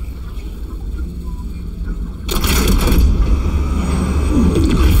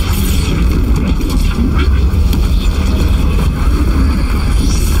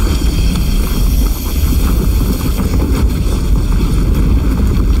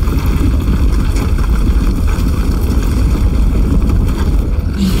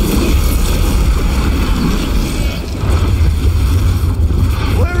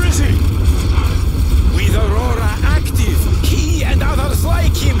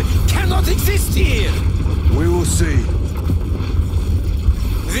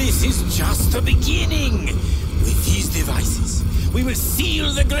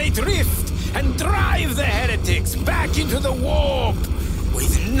 And drive the heretics back into the warp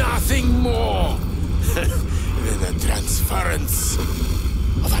with nothing more than a transference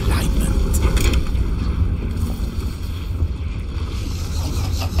of alignment.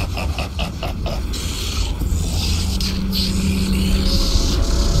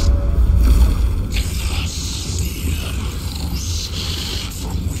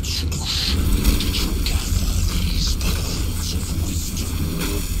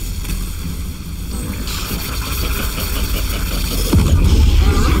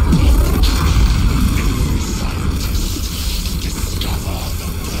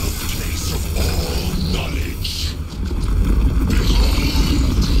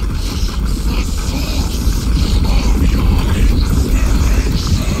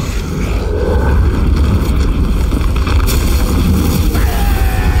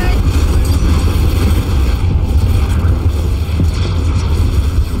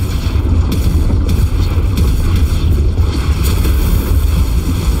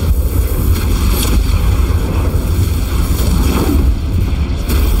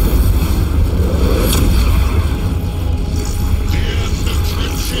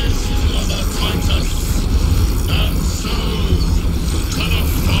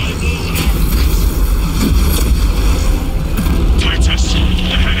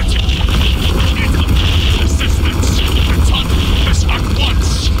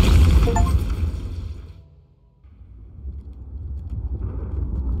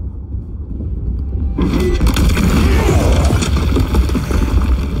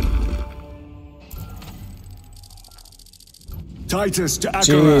 Titus to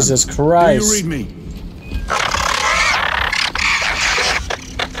Acheron. Jesus Christ. Do you read me?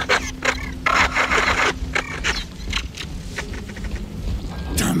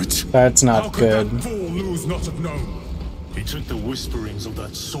 Damn it. That's How not could good. that fool lose not have known? He took the whisperings of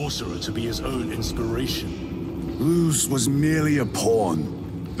that sorcerer to be his own inspiration. Luz was merely a pawn.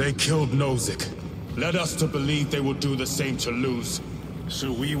 They killed Nozick. Led us to believe they would do the same to Luz.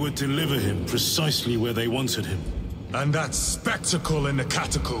 So we would deliver him precisely where they wanted him. And that spectacle in the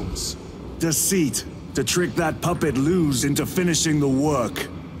catacombs. Deceit. To trick that puppet Luz into finishing the work.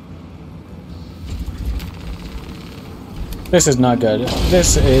 This is not good.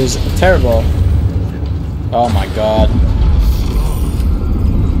 This is terrible. Oh my god.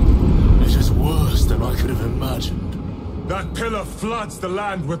 This is worse than I could have imagined. That pillar floods the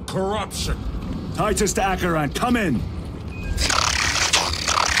land with corruption. Titus to Acheron, come in!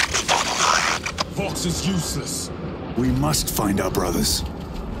 Vox is useless. We must find our brothers.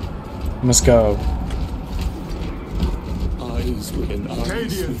 Let's go. Eyes within eyes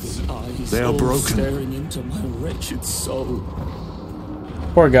Cadians. within eyes. They are all broken. Staring into my wretched soul.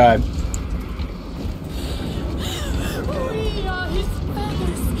 Poor guy. We are his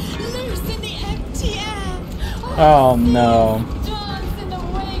feathers, loose in the empty air. Oh no. Dance in the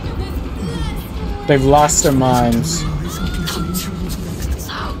wake of this blessed They've lost their minds.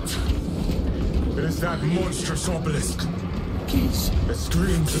 It is that monstrous obelisk. It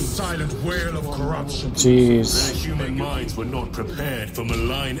screams a silent wail of corruption. Jeez. Their human minds were not prepared for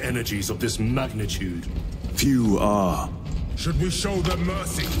malign energies of this magnitude. Few are. Should we show them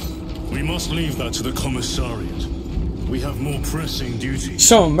mercy? We must leave that to the commissariat. We have more pressing duties.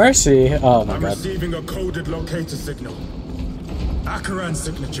 Show mercy. Oh my I'm god. receiving a coded locator signal. Acheron's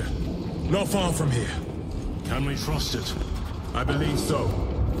signature. Not far from here. Can we trust it? I believe so.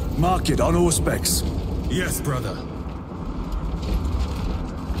 Mark it on all specs. Yes, brother.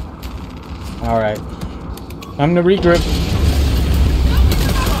 Alright. I'm gonna regroup.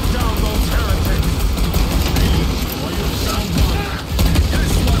 Cut down those heretics! While you stand by, get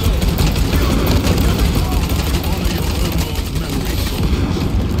swallowed! Honor your homeworld memory, soldiers.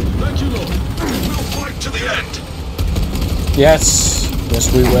 Thank you, Lord. We'll fight to the end! Yes. Yes,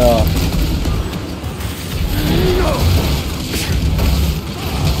 we will.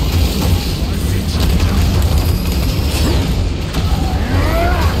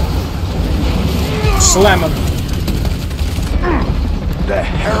 Slam him. The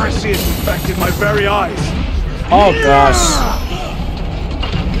heresy has infected my very eyes. Oh gosh.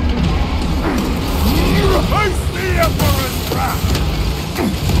 Face the Emperor's wrath.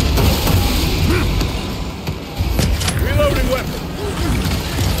 Reloading weapon.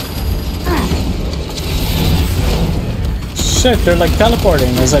 Shit, they're like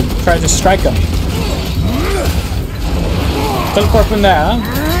teleporting as I try to strike them. Teleport from there, huh?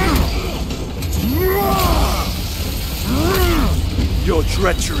 Your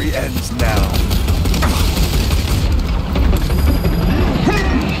treachery ends now.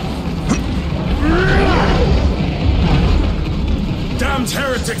 Damned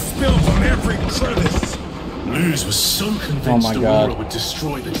heretics spill from every crevice! Luz was so convinced my the God. IMURAH would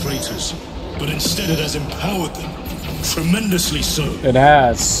destroy the traitors, but instead it has empowered them. Tremendously so. It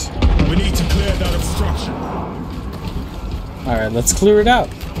has. We need to clear that obstruction. Alright, let's clear it out.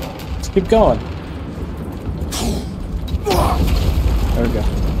 Let's keep going. There we go.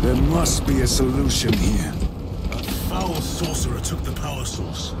 There must be a solution here. That foul sorcerer took the power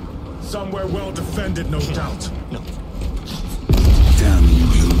source. Somewhere well defended, no doubt. Damn you,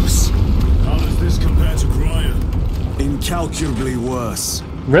 Luz. How does this compare to Graya? Incalculably worse.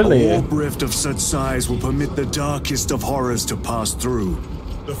 Really? A warp rift of such size will permit the darkest of horrors to pass through.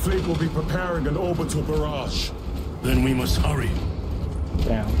 The fleet will be preparing an orbital barrage. Then we must hurry.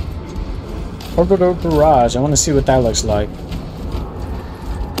 Damn. Orbital barrage. I want to see what that looks like.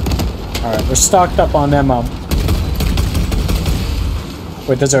 Alright, we're stocked up on ammo.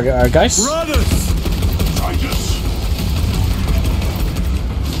 Wait, those are our guys? Brothers! Traitors!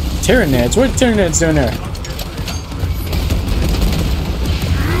 Tyranids? What are Tyranids doing there?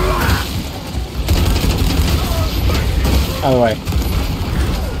 Out of the way.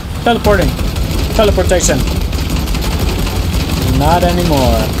 Teleporting. Teleportation. Not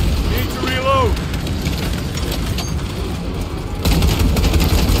anymore. Need to reload.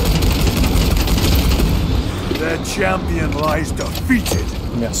 Their champion lies defeated.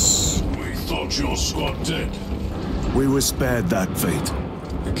 Yes. We thought your squad dead. We were spared that fate.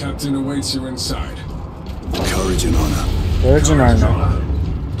 The captain awaits you inside. Courage and honor. Virgin armor.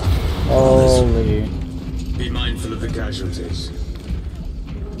 Holy. Be mindful of the casualties.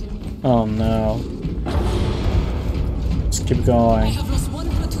 Oh no. Let's keep I going. have lost one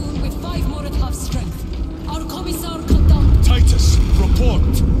platoon with 5 more at half strength. Our commissar cut down. Titus, report.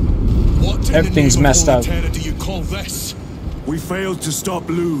 What in Everything's the name messed of up. Holy Terror do you call this? We failed to stop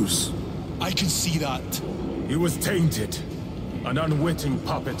Luz. I can see that. He was tainted. An unwitting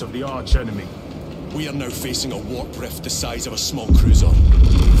puppet of the arch-enemy. We are now facing a warp rift the size of a small cruiser.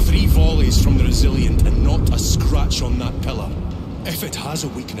 3 volleys from the Resilient and not a scratch on that pillar. If it has a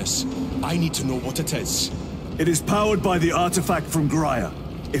weakness, I need to know what it is. It is powered by the artifact from Graya.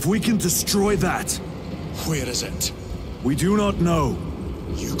 If we can destroy that... Where is it? We do not know.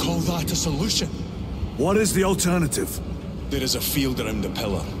 You call that a solution? What is the alternative? There is a field around the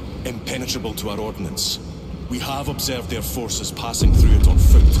pillar, impenetrable to our ordnance. We have observed their forces passing through it on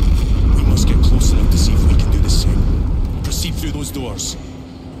foot. We must get close enough to see if we can do the same. Proceed through those doors.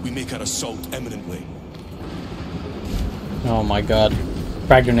 We make our assault imminently. Oh my god.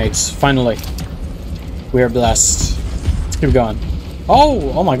 Frag grenades. Finally. We are blessed. Let's keep going.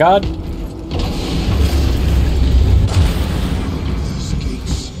 Oh! Oh my god. These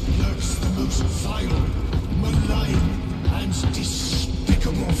gates lurks the most vile, malign, and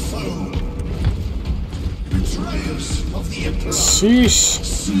despicable foe. Betrayers of the Emperor. Sheesh.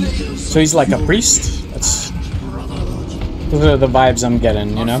 Slayers So he's like a of priest? That's... brotherhood. Those are the vibes I'm getting,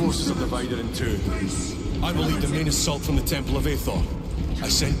 you Our know? forces are divided in 2. I will lead the main assault from the Temple of Aethor. I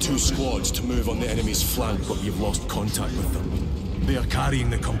sent 2 squads to move on the enemy's flank, but we've lost contact with them. They are carrying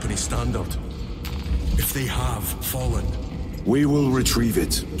the company standard. If they have fallen... We will retrieve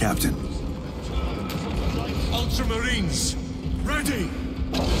it, Captain. Ultramarines, ready!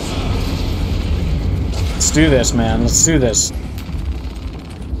 Let's do this, man. Let's do this.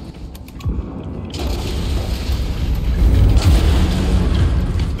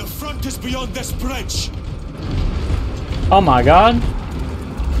 The front is beyond this bridge. Oh my god.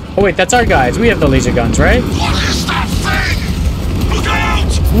 Oh wait, that's our guys. We have the laser guns, right? What is that thing? Look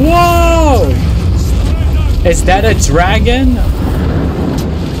out! Whoa! Is that a dragon?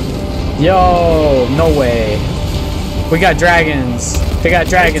 Yo, no way. We got dragons. They got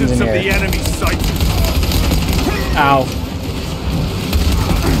dragons in here. The enemy sight. Ow.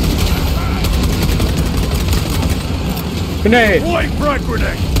 Grenade! White frag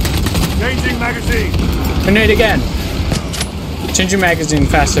grenade! Changing magazine! Grenade again! Change your magazine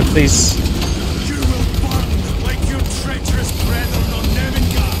faster, please. You will burn like your treacherous brethren on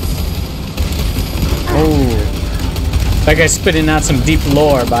Nevengar. Oh. That guy's spitting out some deep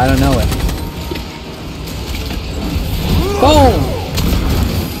lore, but I don't know it. Boom!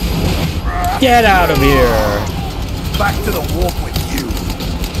 Get out of here! Back to the walk with you.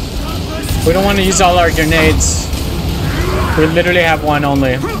 We don't want to use all our grenades. We literally have one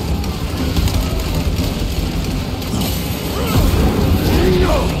only.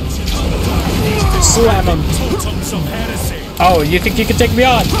 Slam him. Oh, you think you can take me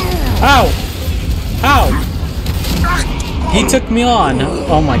on? Ow! Ow! He took me on.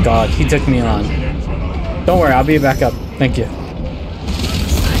 Oh my god, he took me on. Don't worry, I'll be back up. Thank you.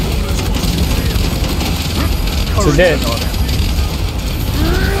 So did.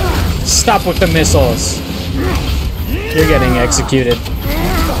 Stop with the missiles. You're getting executed.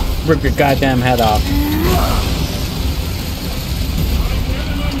 Rip your goddamn head off.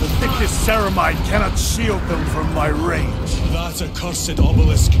 The thickest ceramide cannot shield them from my range. That accursed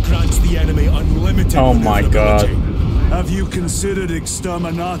obelisk grants the enemy unlimited Oh my god. Have you considered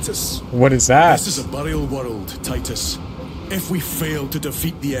exterminatus? What is that? This is a burial world, Titus. If we fail to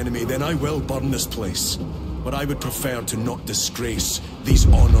defeat the enemy, then I will burn this place. But I would prefer to not disgrace these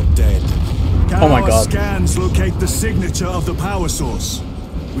honored dead. Oh my god. Scans locate the signature of the power source.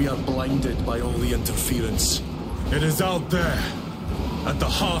 We are blinded by all the interference. It is out there, at the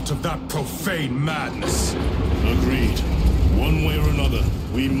heart of that profane madness. Agreed. One way or another,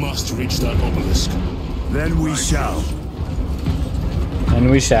 we must reach that obelisk. Then we shall. And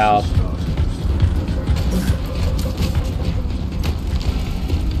we shall.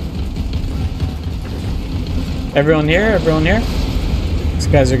 Everyone here? Everyone here? These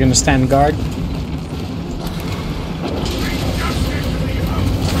guys are gonna stand guard.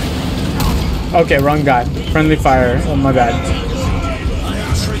 Okay, wrong guy. Friendly fire. Oh my god.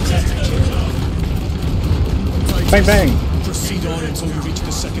 Bang bang! Proceed on until you reach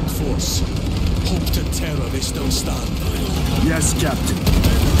the second force. Hope to terror they still stand. Yes, Captain.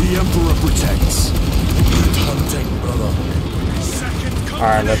 The Emperor protects. Good hunting, brother.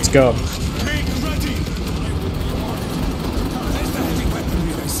 Alright, let's go. Make ready! There's the heavy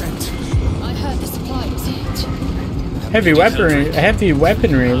weaponry they sent. I heard the supply was hit. Heavy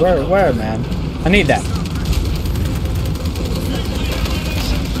weaponry. Where, man? I need that.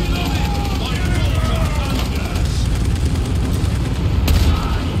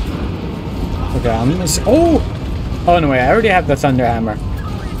 Okay, I'm just. Oh no, wait. I already have the thunder hammer.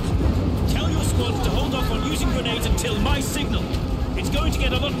 Tell your squads to hold off on using grenades until my signal. It's going to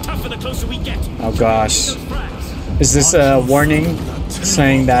get a lot tougher the closer we get. Oh gosh. Is this a warning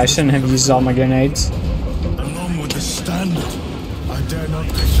saying that I shouldn't have used all my grenades? Along with the standard, I dare not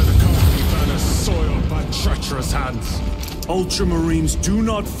picture the company banner soiled by treacherous hands. Ultramarines do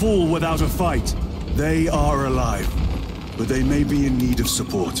not fall without a fight. They are alive, but they may be in need of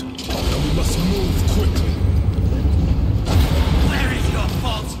support. And we must move quickly. Where is your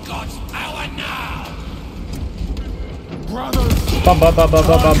false god's power now? Brothers! Ba ba ba ba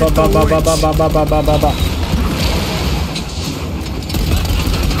ba ba ba ba ba ba ba ba ba ba ba ba.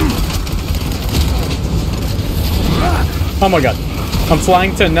 Oh my god. I'm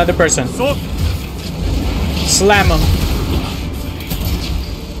flying to another person. Slam him.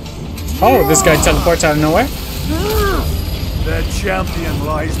 Oh, this guy teleports out of nowhere. Their champion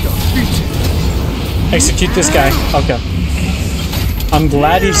lies defeated. Execute this guy. Okay. I'm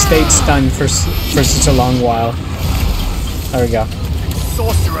glad he stayed stunned for such a long while. There we go.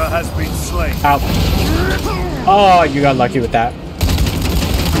 Sorcerer has been slain. Ow. Oh, you got lucky with that.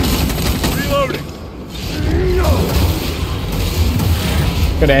 Reloading.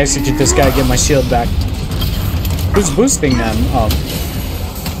 Gotta execute this guy, get my shield back. Who's boosting them? Oh.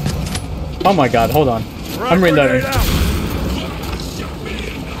 Oh my god, hold on. I'm reloading.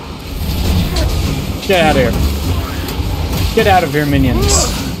 Get out of here. Get out of here, minions.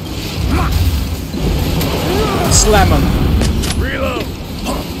 Slam him. Reload.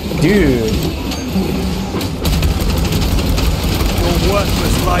 Dude. Your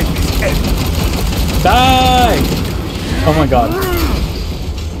worthless life is ended. Die! Oh my god.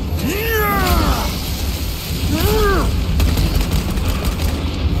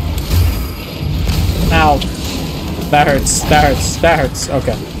 That hurts. That hurts. That hurts.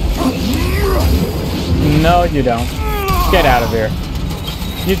 Okay. No, you don't. Get out of here.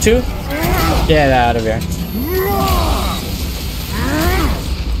 You too? Get out of here.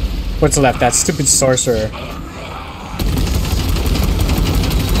 What's left? That stupid sorcerer.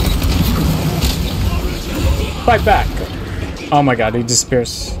 Fight back. Oh my god, he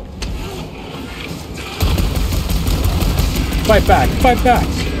disappears. Fight back. Fight back.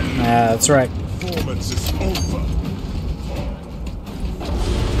 That's right. Performance is over.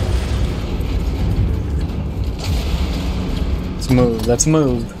 Let's move. Let's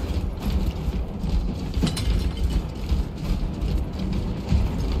move.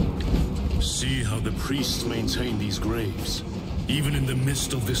 See how the priests maintain these graves, even in the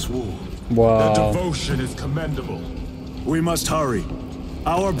midst of this war. Wow. Their devotion is commendable. We must hurry.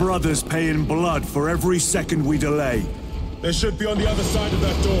 Our brothers pay in blood for every second we delay. They should be on the other side of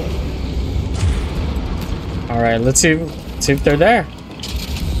that door. All right, let's see if they're there.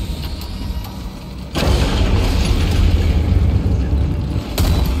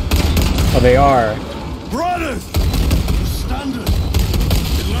 Oh, they are. Brothers! Standard!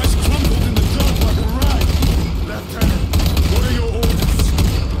 It lies crumpled in the dirt like a rag. Lieutenant, what are your orders?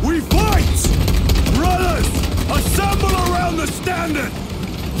 We fight! Brothers! Assemble around the standard!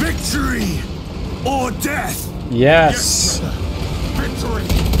 Victory or death! Yes. Victory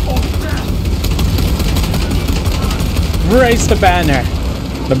or death! Raise the banner.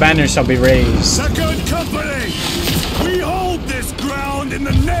 The banner shall be raised. Second company! We hold this ground in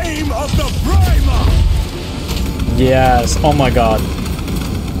the name of the Primer! Yes. Oh my god.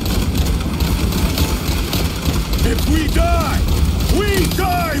 If we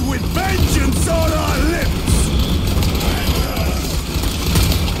die with vengeance on our lips!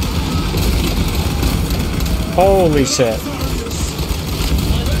 Holy shit.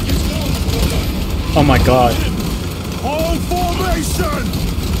 Oh my god. All formation!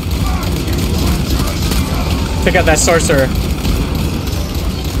 Pick out that sorcerer.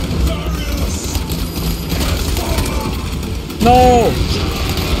 No!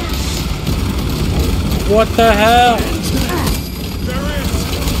 What the hell?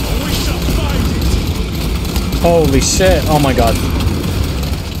 Holy shit. Oh my god.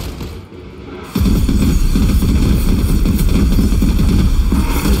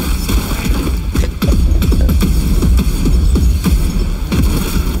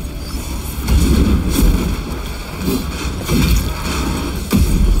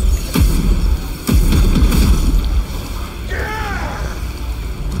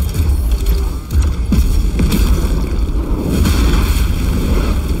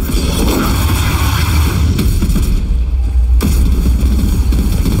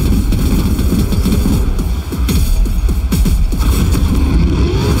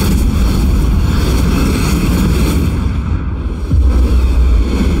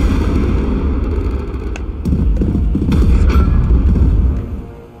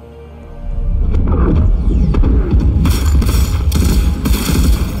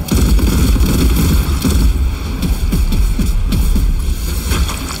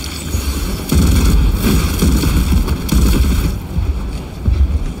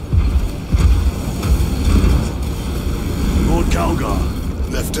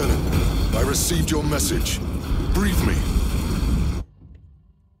 Lieutenant, I received your message. Brief me.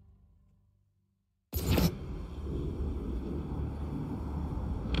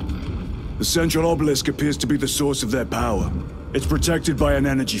 The central obelisk appears to be the source of their power. It's protected by an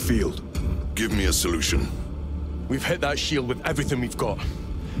energy field. Give me a solution. We've hit that shield with everything we've got.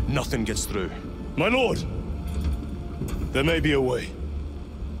 Nothing gets through. My lord! There may be a way.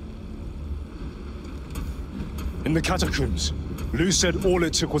 In the catacombs, Lou said all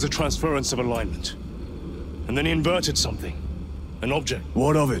it took was a transference of alignment. And then he inverted something. An object.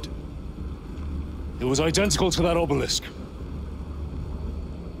 What of it? It was identical to that obelisk.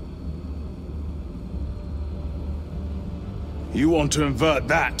 You want to invert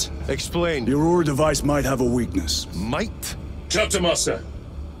that? Explain. The Aurora device might have a weakness. Might? Chapter Master,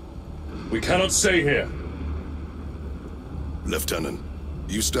 we cannot stay here. Lieutenant,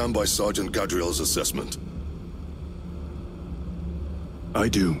 you stand by Sergeant Gadriel's assessment. I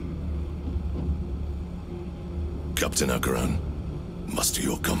do. Captain Akaran, muster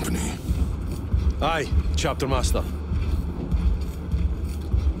your company. Aye, Chapter Master.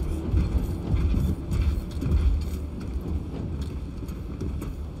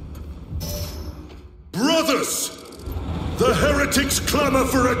 Brothers! The heretics clamor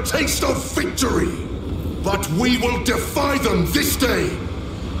for a taste of victory! But we will defy them this day,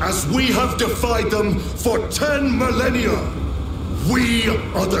 as we have defied them for 10 millennia! We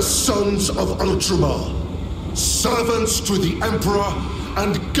are the sons of Ultramar. servants to the Emperor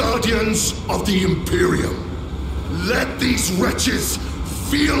and guardians of the Imperium. Let these wretches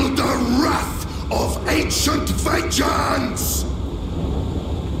feel the wrath of ancient vengeance!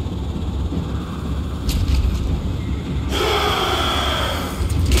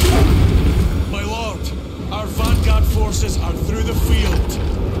 My lord, our vanguard forces are through the field.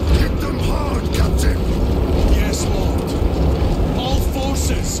 Hit them hard, Captain! Yes, lord. All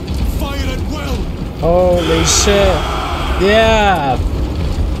forces, fire at will! Holy shit. Yeah.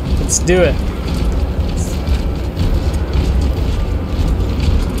 Let's do it.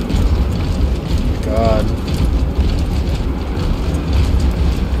 God.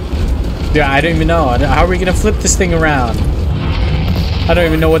 Yeah, I don't even know. How are we gonna flip this thing around? I don't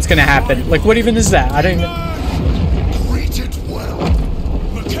even know what's gonna happen. Like, what even is that? I don't even... Read it well.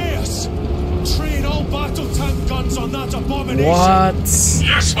 Matthias, train all battle tank guns on that abomination. What?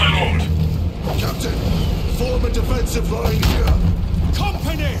 Yes, my lord. Captain, form a defensive line here.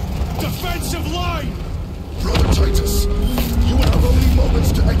 Company, defensive line. Brother Titus, you will have only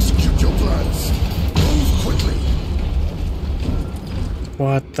moments to execute your plans. Move quickly.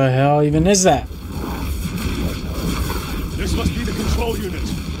 What the hell even is that? This must be the control unit.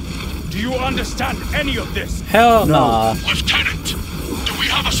 Do you understand any of this? Hell no. Lieutenant, do we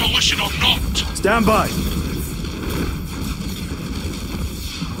have a solution or not? Stand by.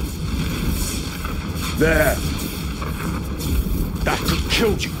 There. That could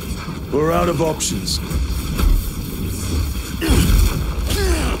kill you. We're out of options.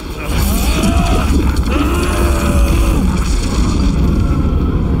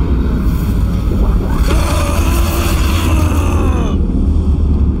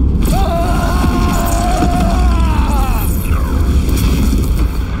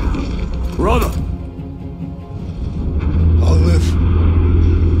 Brother! I'll live.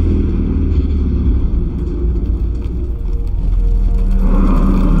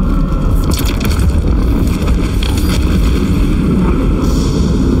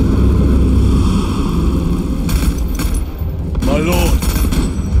 My lord.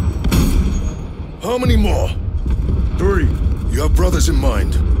 How many more? 3. You have brothers in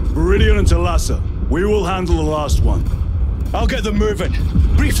mind. Viridian and Talassa. We will handle the last one. I'll get them moving.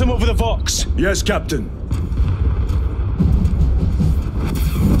 Brief them over the Vox. Yes, Captain.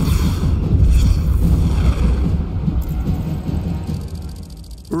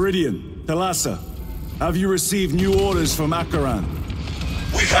 Viridian, Talassa, have you received new orders from Akaran?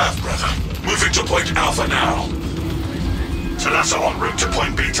 We have, brother. Moving to Point Alpha now. Talassa en route to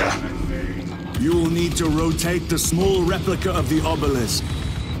Point Beta. You will need to rotate the small replica of the obelisk.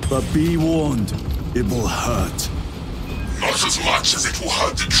 But be warned, it will hurt. Not as much as it will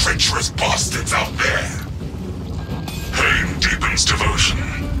hurt the treacherous bastards out there. Pain deepens devotion.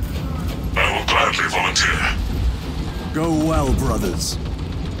 I will gladly volunteer. Go well, brothers.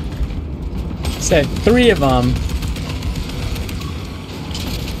 Said 3 of them.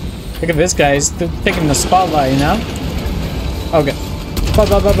 Look at this guy. He's taking the spotlight, you know? Okay.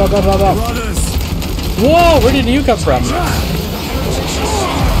 Brothers! Whoa! Where did you come from?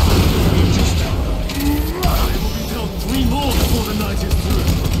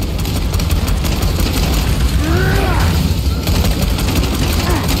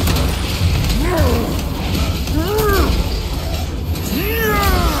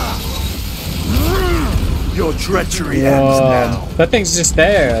 Your treachery ends now. That thing's just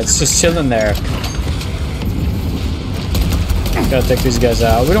there. It's just chilling there. Gotta take these guys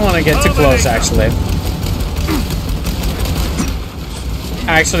out. We don't want to get too close, actually.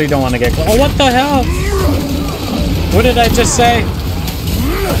 I actually don't want to get close. Oh, what the hell? What did I just say?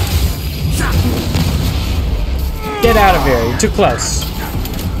 Get out of here. You're too close.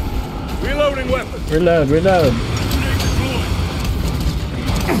 Reloading weapon. Reload, reload.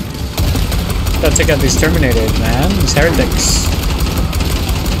 Gotta take out these Terminators, man. These heretics.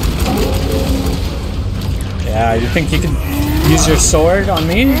 Yeah, you think you can use your sword on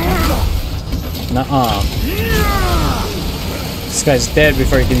me? Nuh-uh. This guy's dead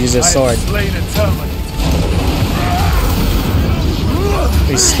before he can use his sword.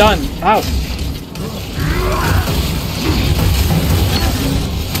 He's stunned. Ow.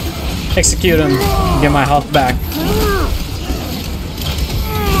 Execute him. Get my health back.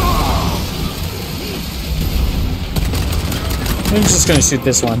 I'm just gonna shoot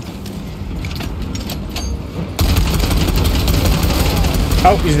this one.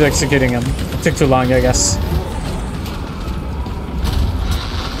 Oh, he's executing him. Took too long, I guess.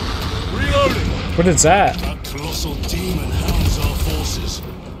 Reloading. What is that? That colossal demon hounds our forces.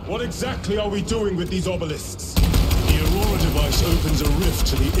 What exactly are we doing with these obelisks? The Aurora device opens a rift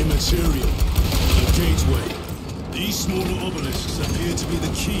to the immaterial. A gateway These smaller obelisks appear to be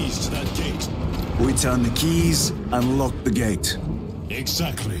the keys to that gate. We turn the keys and lock the gate.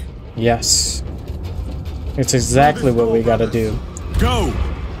 Exactly. Yes. It's exactly what we gotta do. Go!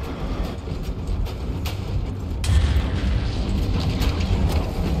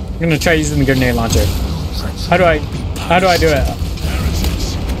 I'm gonna try using the grenade launcher. How do I do it?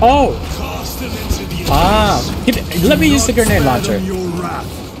 Oh! Ah! Let me use the grenade launcher.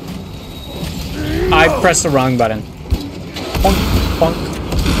 I pressed the wrong button. Bonk, bonk.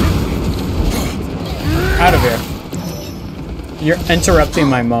 Out of here. You're interrupting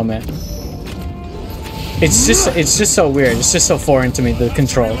my moment. It's just so weird. It's just so foreign to me, the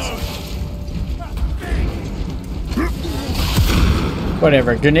controls.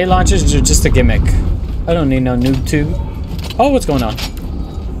 Whatever. Grenade launchers are just a gimmick. I don't need no noob tube. Oh, what's going on?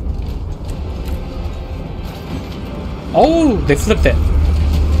 Oh, they flipped it.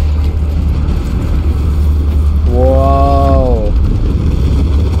 Whoa.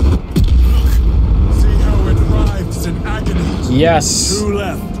 See how it writhes in agony. Yes. 2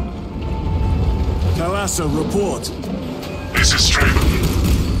 left. Thalassa, report. This is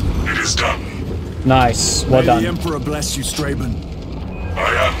Straben. It is done. Nice. Well May done. the Emperor bless you, Straben.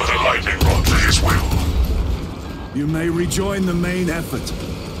 I am but a lightning rod for his will. You may rejoin the main effort.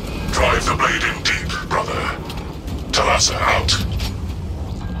 Drive the blade in deep, brother. Thalassa out.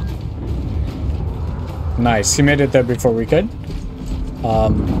 Nice. He made it there before we could.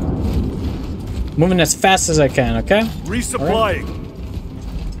 Moving as fast as I can, okay? Resupplying.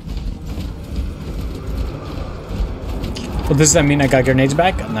 Well, does that mean I got grenades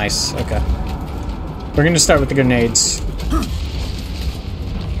back? Nice. Okay. We're gonna start with the grenades.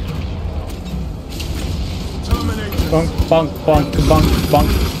 Bunk, bunk, bunk, bunk, bunk.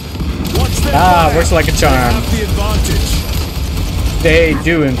 Ah, works like a charm. The advantage. They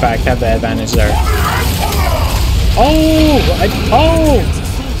do, in fact, have the advantage there. Oh!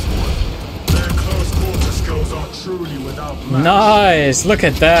 Their close quarter skills are truly without match. Nice! Look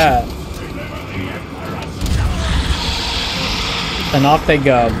at that. And off they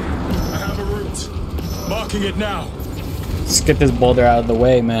go. I have a route. Marking it now. Let's get this boulder out of the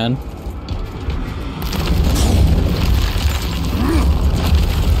way, man.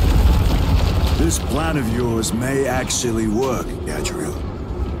 This plan of yours may actually work, Gadriel.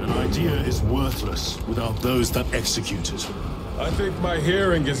 An idea is worthless without those that execute it. I think my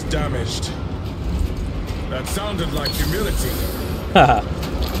hearing is damaged. That sounded like humility. Haha.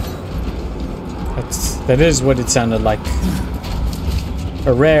 That is what it sounded like.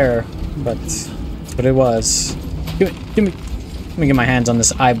 A rare, but that's what it was. Let me get my hands on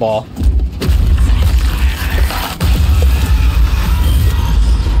this eyeball.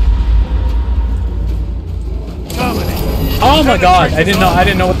 Oh my god, I didn't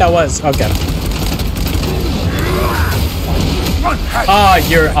know what that was. Okay. Ah,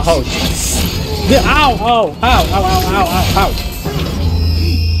 you're oh. Ow, ow, ow, ow, ow, ow,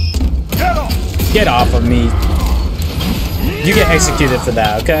 ow. Get off of me. You get executed for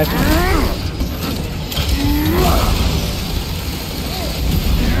that, okay?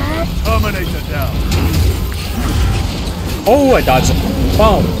 Terminator down. Oh, I dodged it.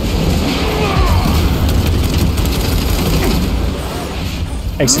 Boom.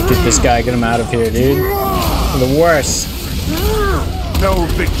 Execute this guy, get him out of here, dude. The worst. No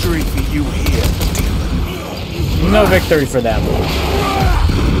victory for you here. No victory for them.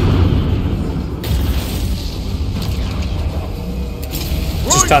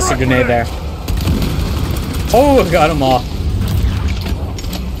 Just toss a grenade there. Oh, got them all.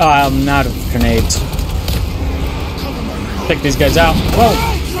 Oh, I'm out of grenades. Take these guys out. Whoa.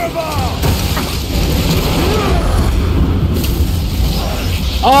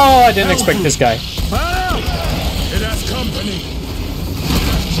 Oh, I didn't expect this guy. It has company.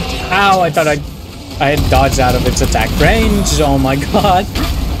 Ow, I thought I had dodged out of its attack range. Oh my god.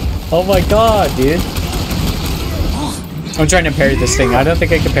 Oh my god, dude. I'm trying to parry this thing. I don't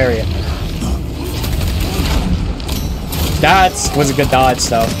think I can parry it. That was a good dodge,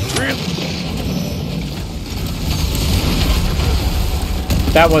 though.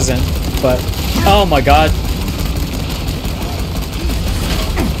 That wasn't, but... Oh my god.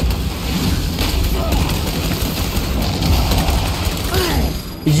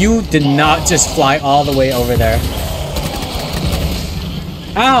 You did not just fly all the way over there.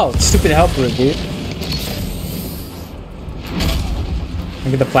 Ow! Stupid help route, dude.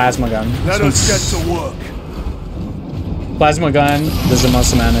 Look at the plasma gun. Let us get to work. Plasma gun does the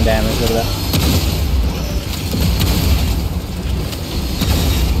most amount of damage. Look at that.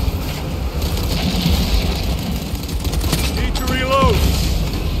 Need to reload.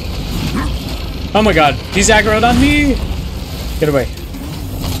 Oh my god, he's aggroed on me! Get away.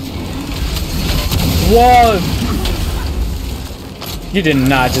 Whoa! You did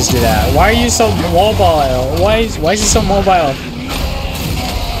not just do that. Why are you so mobile? Why is he so mobile?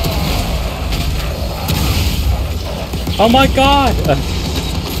 Oh my god!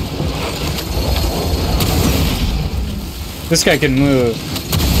 This guy can move.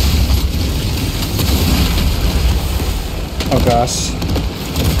 Oh gosh.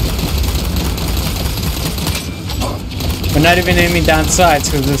 We're not even aiming down sides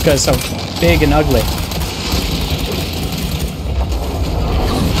because this guy's so big and ugly.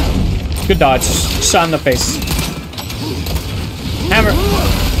 Good dodge. Shot in the face. Hammer.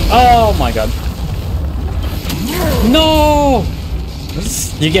 Oh my god. No!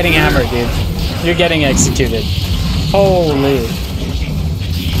 You're getting hammered, dude. You're getting executed. Holy.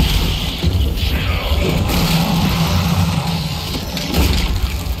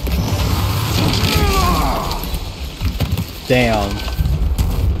 Damn.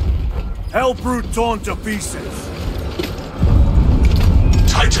 Hellbrute torn to pieces.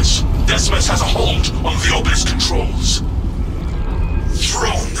 Titus, Decimus has a hold on the Obelisk controls.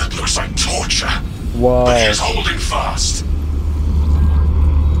 Throne that looks like torture. Whoa. But he's holding fast.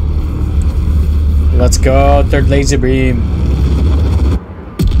 Let's go, third laser beam.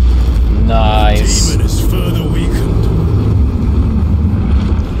 Nice. Demon is further weakened.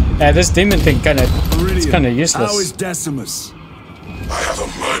 Yeah, this demon thing it's kind of useless. How is Decimus? I have a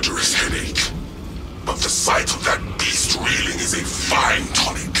murderous headache, but the sight of that beast reeling is a fine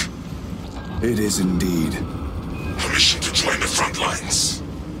tonic. It is indeed. Permission to join the front lines.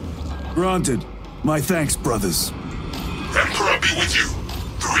 Granted. My thanks, brothers. Emperor be with you.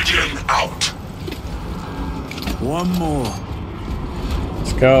 Viridian out. One more.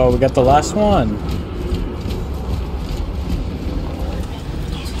 Let's go. We got the last one.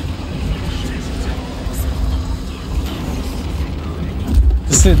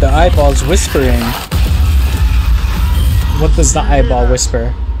 This is the eyeball's whispering. What does the eyeball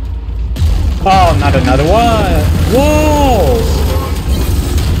whisper? Oh, not another one. Whoa!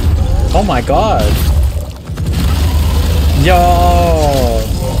 Oh my god. Yo!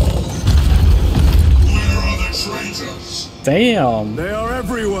 Where are the traitors? Damn. They are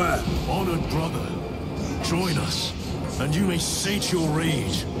everywhere. Honored brother, join us, and you may sate your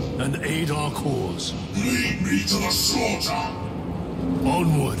rage and aid our cause. Lead me to the slaughter.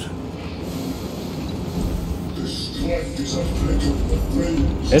 Onward.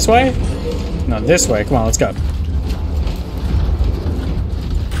 This way? No, this way. Come on, let's go.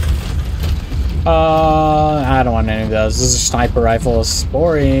 I don't want any of those. This is sniper rifles.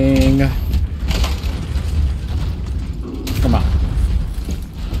 Boring. Come on.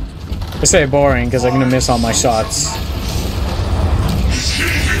 I say boring because I'm gonna miss all my shots.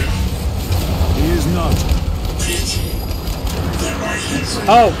 He is not.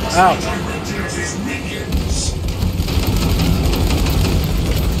 Oh, ow.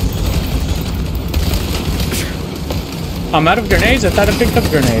 I'm out of grenades. I thought I picked up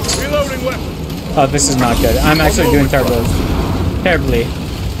grenades. Reloading weapon. Oh, this is not good. I'm actually doing terribly.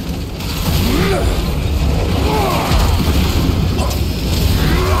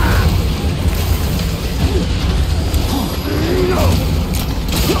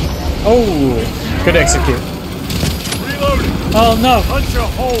 Oh, good execute. Reloading. Oh no. Punch a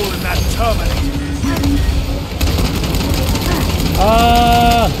hole in that terminal.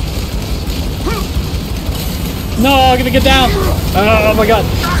 No, I'm gonna get down. Oh my god.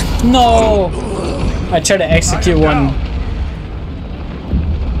 No. I tried to execute one.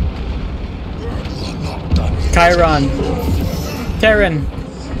 Karen.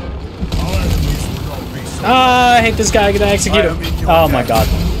 Ah, I hate this guy. I'm gonna execute him. Oh my god.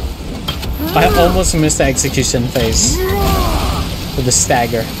 I almost missed the execution phase. With the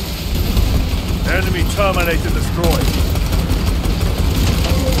stagger. Enemy terminator destroyed.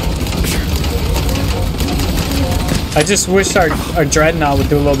 I just wish our dreadnought would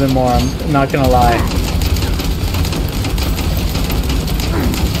do a little bit more. I'm not gonna lie.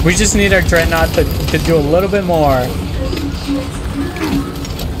 We just need our dreadnought to do a little bit more.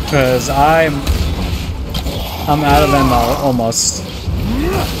 Cause I'm out of ammo almost.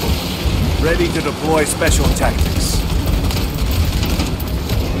 Ready to deploy special tactics.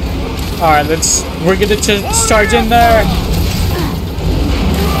 Alright, we're gonna just charge in there.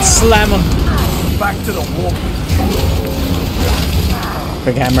 Slam him. Back to the war.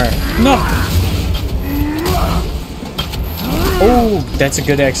 Big hammer. No. Oh, that's a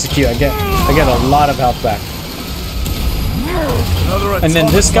good execute. I get a lot of health back. And then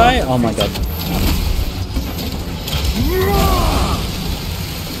this guy, oh my god.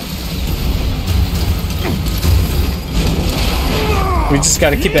 We just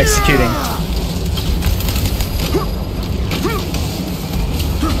gotta keep executing.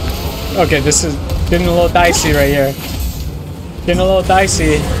 Okay, this is getting a little dicey right here. Getting a little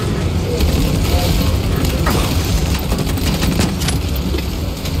dicey.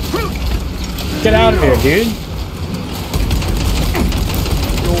 Get out of here, dude.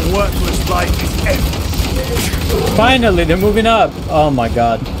 Your worthless life is empty. Finally, they're moving up. Oh my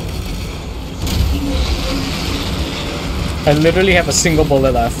god. I literally have a single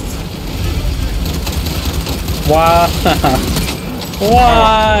bullet left. Wow.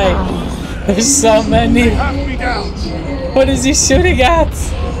 Why? There's so many. What is he shooting at?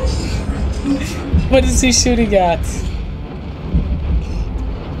 What is he shooting at?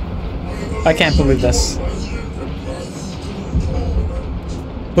 I can't believe this.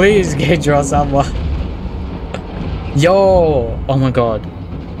 Please, Gaedro-sama. Yo! Oh my god.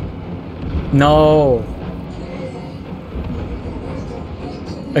 No.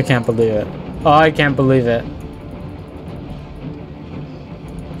 I can't believe it. Oh, I can't believe it.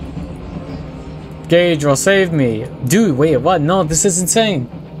 Gaedro, save me. Dude, wait, what? No, this is insane.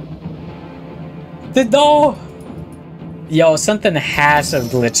 No! Yo, something has to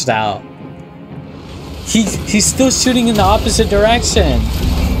have glitched out. He's still shooting in the opposite direction.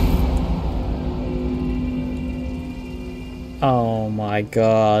 Oh my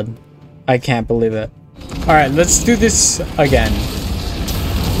god. I can't believe it. Alright, let's do this again.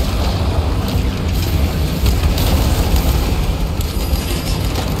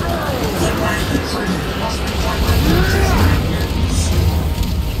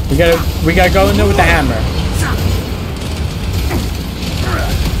 We gotta go in there with the hammer.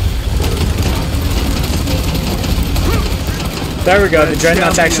 There we go, the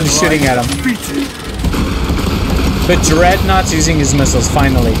Dreadnought's actually shooting at him. The Dreadnought's using his missiles,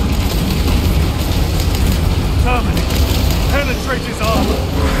 finally. Penetrate his armor.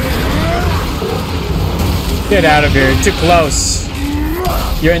 Get out of here, too close.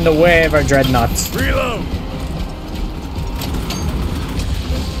 You're in the way of our Dreadnought. Reload.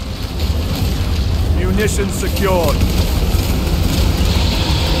 Munitions secured.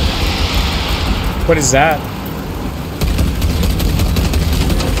 What is that?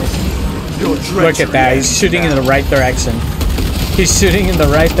 Look at that, he's shooting in the right direction. He's shooting in the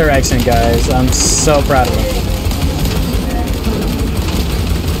right direction, guys. I'm so proud of him.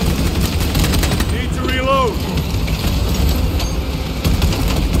 Need to reload.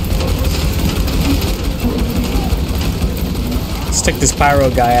 Let's take this pyro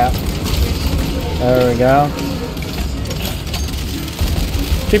guy out. There we go.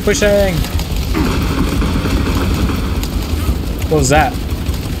 Keep pushing. What was that?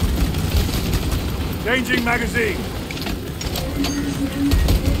 Changing magazine.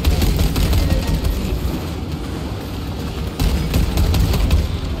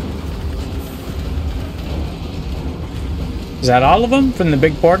 Is that all of them from the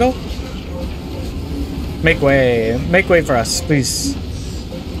big portal? Make way for us, please.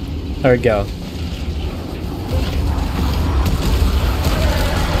 There we go.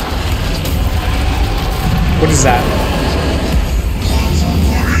 What is that?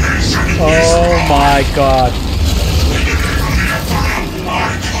 Oh my god.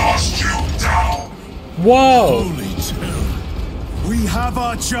 Whoa! Holy terror. We have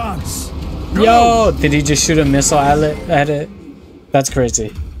our chance. Go. Yo, did he just shoot a missile at it? That's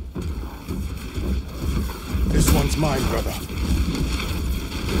crazy. This one's mine, brother.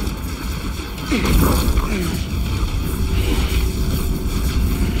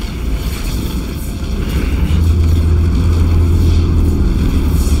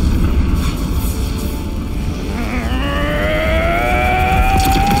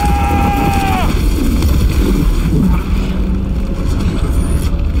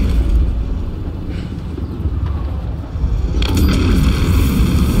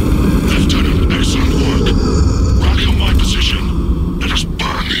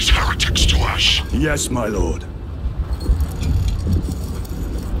 Yes, my lord.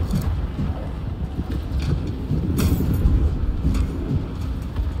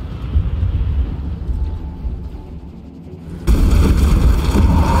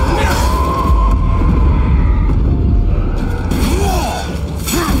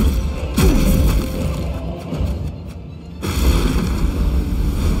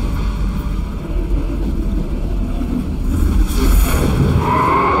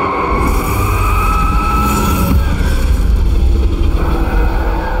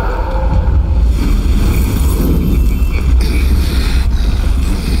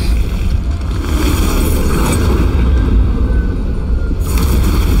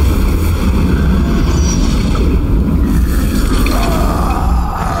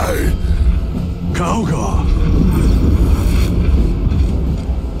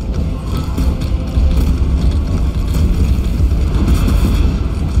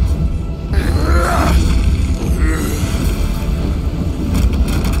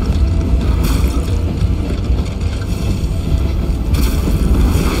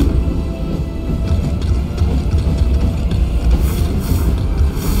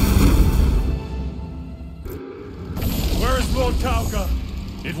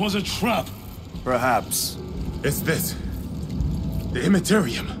 was a trap. Perhaps. Is this the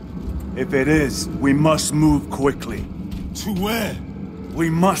Immaterium? If it is, we must move quickly. To where? We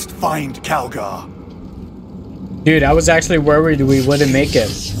must find Calgar. Dude, I was actually worried we wouldn't make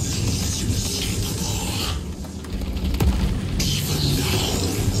it.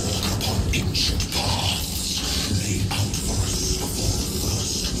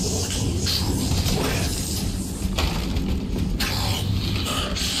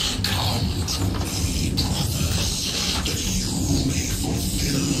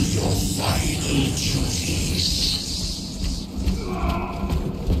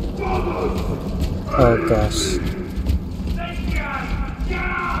 Oh gosh.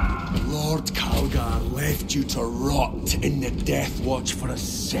 Lord Calgar left you to rot in the Death Watch for a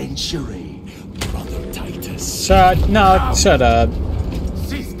century, Brother Titus. Shut up.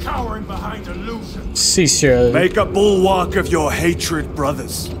 Cease cowering behind illusion. Cease your... Make a bulwark of your hatred,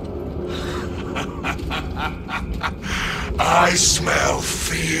 brothers. I smell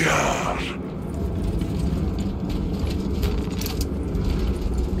fear.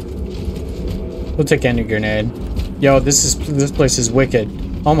 We'll take any grenade. Yo, this place is wicked.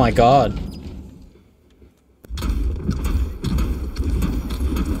 Oh my god.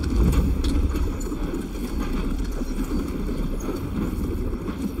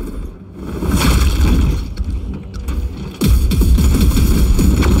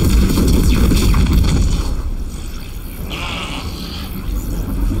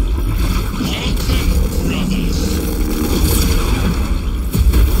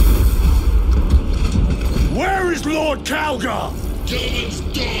 Calgar! Gilman's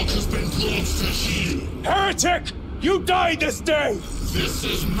dog has been brought to heel. Heretic! You died this day! This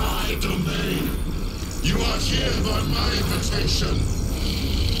is my domain. You are here by my invitation.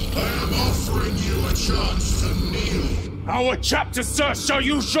 I am offering you a chance to kneel. Our chapter, sir, shall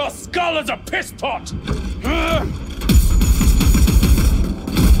use your skull as a piss pot!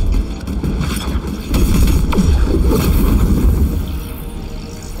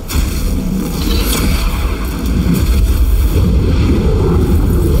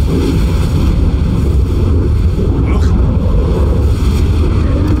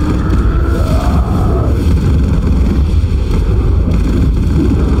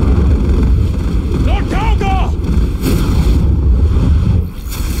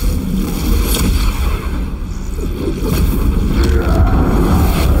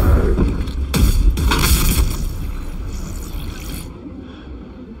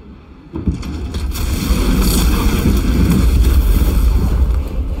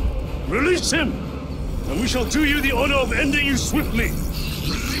 Release him, and we shall do you the honor of ending you swiftly.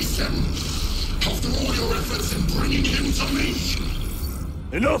 Release him! After all your efforts in bringing him to me!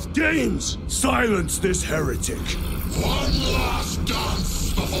 Enough games! Silence this heretic! One last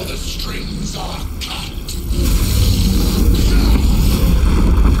dance before the strings are cut!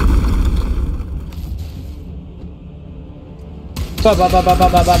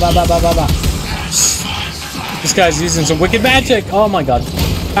 This guy's using some wicked magic! Oh my god.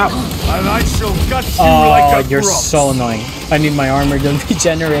 Ow. And I shall gut you Oh, like a you're grub. so annoying. I need my armor to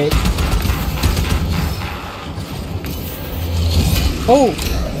regenerate. Oh!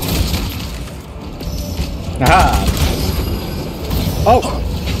 Aha! Oh!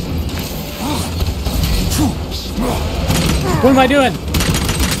 What am I doing?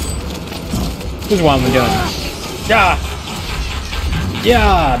 This is what I'm doing. Yeah!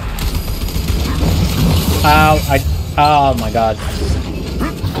 Yeah! Ow, oh my god.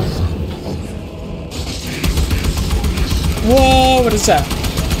 Whoa, what is that?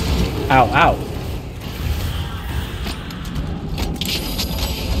 Ow, ow.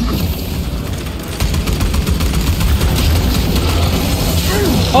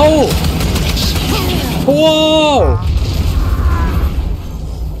 Oh! Whoa!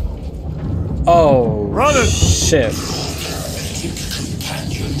 Oh, brother! Shit.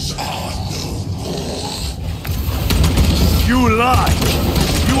 You lie!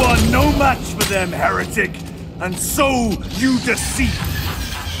 You are no match for them, heretic! And so you deceive!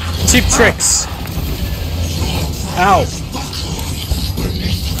 Cheap tricks! Ow!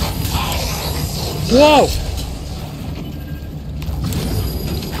 Whoa!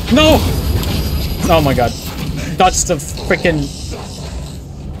 No! Oh my god. Dodge the frickin'...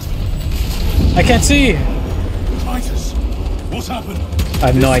 I can't see! Titus, what's happened? I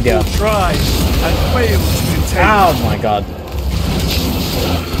have no idea. Tried and failed to contain. Oh my god.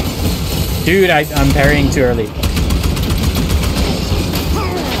 Dude, I'm parrying too early.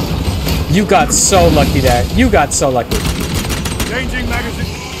 You got so lucky there. You got so lucky. Changing magazine.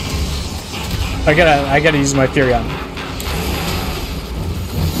 I gotta use my Fury on.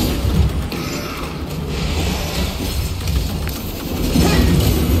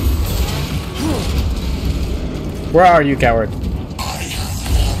 Where are you, coward?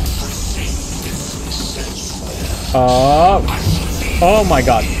 Oh my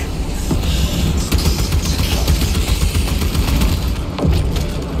god.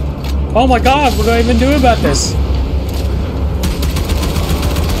 Oh my god, what do I even do about this?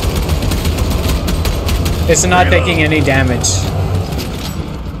 It's not taking any damage.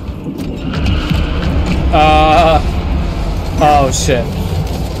 Oh shit.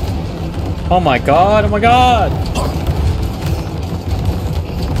 Oh my god, oh my god!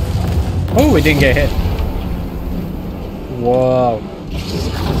 Oh, we didn't get hit. Whoa.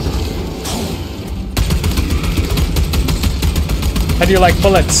 How do you like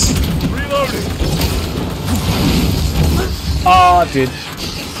bullets? Reloading. Oh, dude.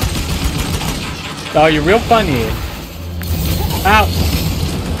 Oh, you're real funny. Ow.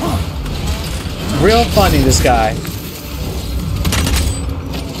 Real funny, this guy.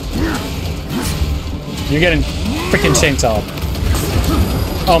 You're getting freaking chainsaw.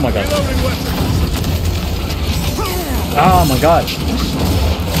 Oh my god. Oh my god.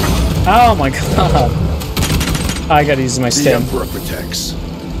 Oh my god. I gotta use my stem. The Emperor protects.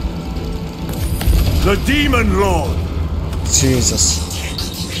 The Demon Lord. Jesus.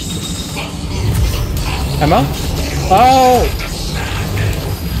 Ammo? Oh!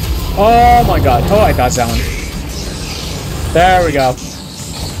 Oh my god. Oh, I dodged that one. There we go.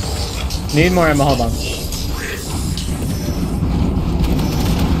 Need more ammo. Hold on.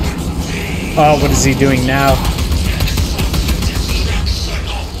 Oh, what is he doing now?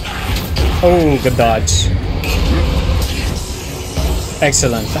 Oh, good dodge.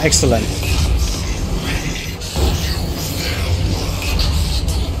 Excellent, excellent.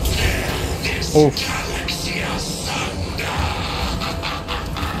 Oh.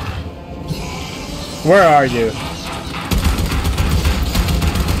 Where are you?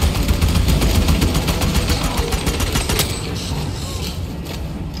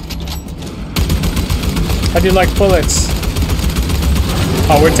 How do you like bullets?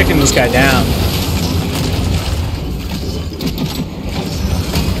 Oh, we're taking this guy down.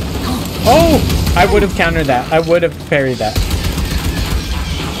 Oh! I would have countered that. I would have parried that.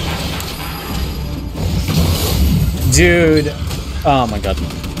 Dude. Oh my god.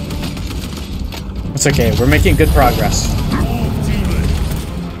 It's okay. We're making good progress.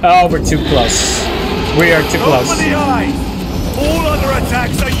 Oh, we're too close. We are too close. Open the eyes! All other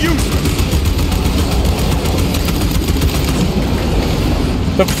attacks are useless!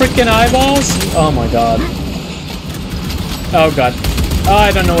 The freaking eyeballs? Oh my god. Oh god. Oh,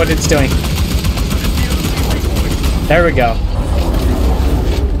 I don't know what it's doing. There we go.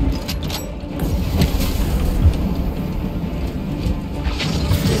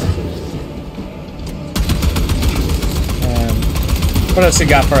 What else you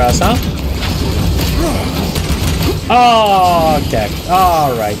got for us, huh? Oh, okay.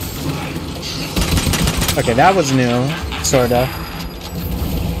 Alright. Okay, that was new. Sorta.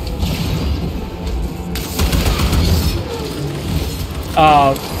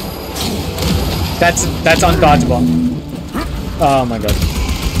 Oh. That's undodgeable. Oh my god.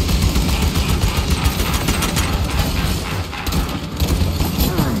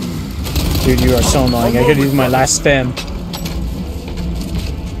 Dude, you are so annoying. I could use my last stem.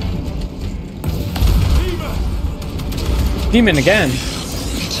 Demon again.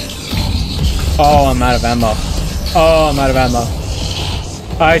 Oh, I'm out of ammo. Oh, I'm out of ammo.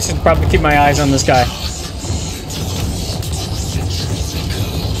 I should probably keep my eyes on this guy.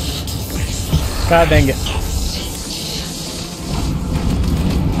 God dang it.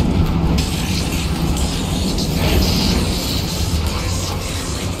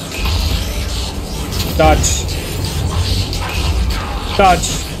 Dodge.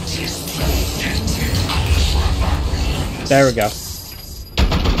 Dodge. There we go.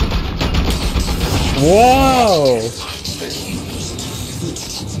 Whoa!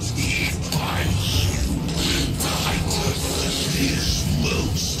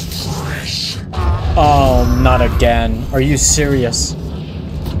 Oh, not again. Are you serious?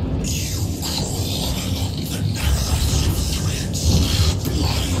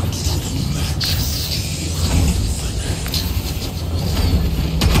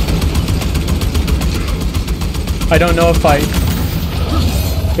 I don't know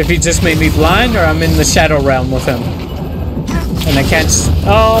if he just made me blind or I'm in the shadow realm with him. And I can't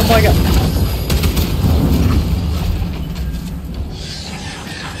oh my god.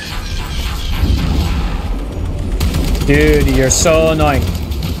 Dude, you're so annoying.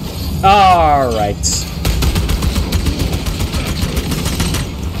 Alright.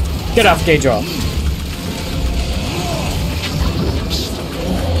 Get off, gauge roll.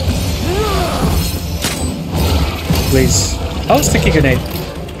 please. Oh, sticky grenade.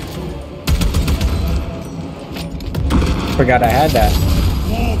 Forgot I had that.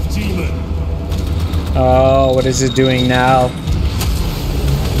 Oh, what is it doing now?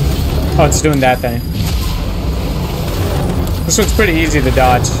 Oh, it's doing that thing. This one's pretty easy to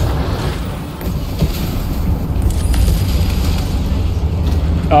dodge.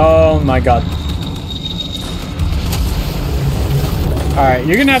 Oh my god. Alright,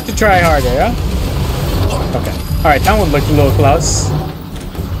 you're gonna have to try harder, yeah? Okay. Alright, that one looked a little close.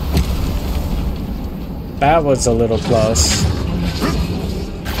 That was a little close.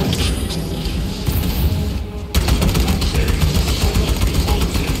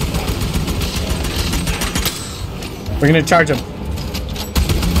 We're gonna charge him.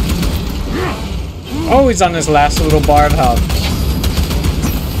 Oh, he's on his last little bar of health.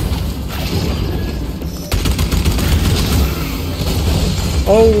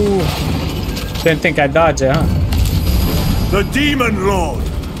 Oh, didn't think I'd dodge it, huh? The Demon Lord.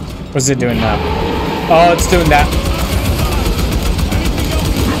 What's it doing now? Oh, it's doing that.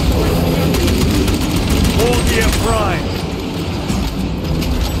 Warhammer Prime.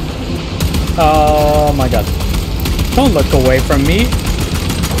 Oh my god. Don't look away from me.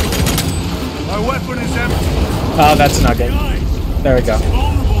 My weapon is empty. Oh, that's not good. There we go.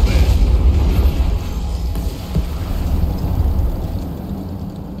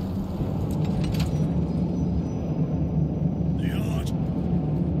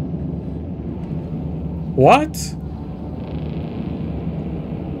 What?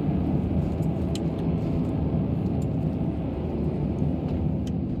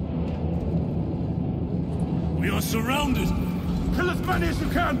 We are surrounded. Kill as many as you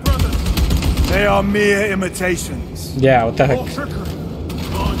can, brothers. They are mere imitations. Yeah, what the heck?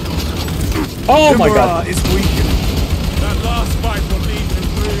 Oh my god. IMURAH is weakened. That last fight will lead to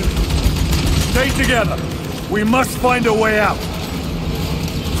really. Stay together. We must find a way out.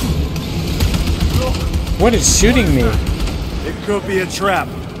 What is shooting me? It could be a trap.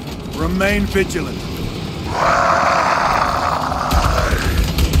 Remain vigilant.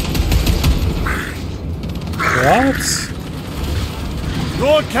 What?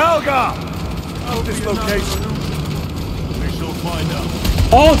 Lord Calgar! Oh, this location. We shall find out.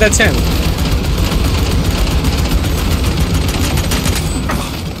 Oh, that's him.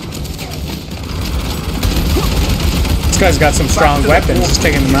 This guy's got some strong weapons. He's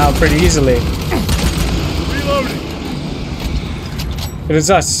taking them out pretty easily. Reloading. It is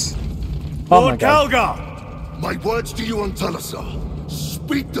us. Oh my god. Calgar! My words to you on Talasar.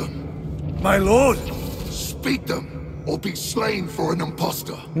 Speak them. My lord! Speak them, or be slain for an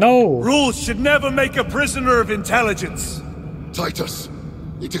impostor. No. Rules should never make a prisoner of intelligence. Titus,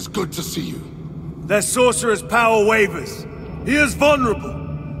 it is good to see you. Their sorcerer's power wavers. He is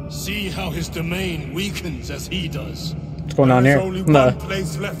vulnerable. See how his domain weakens as he does. What's going on here? There's only one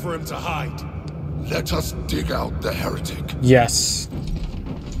place left for him to hide. Let us dig out the heretic. Yes.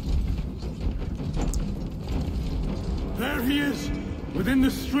 There he is, within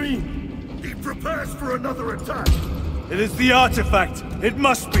the stream. He prepares for another attack. It is the artifact. It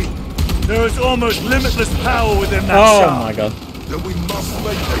must be. There is almost limitless power within that Oh shard. my god. Then we must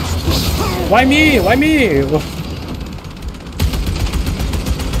make haste. Why me? Why me?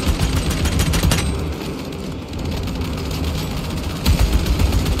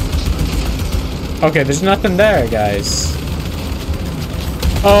 Okay, there's nothing there, guys.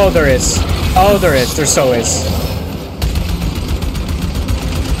 Oh, there is. Oh, there is. There so is.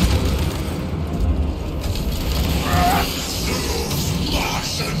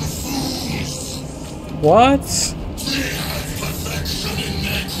 What?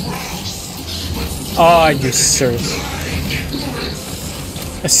 Oh, you serious?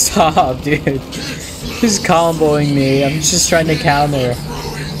 Stop, dude. He's comboing me. I'm just trying to counter.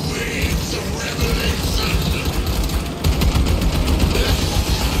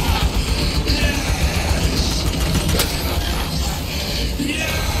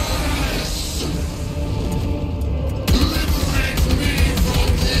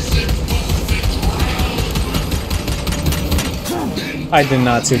 I did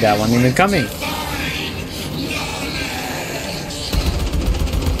not see that one even coming.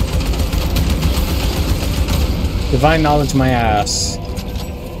 Divine knowledge my ass.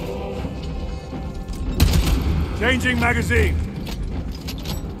 Changing magazine.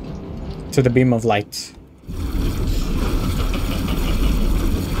 To the beam of light.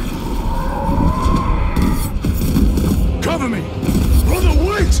 Cover me! Brother,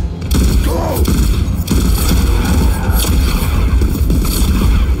 wait! Go!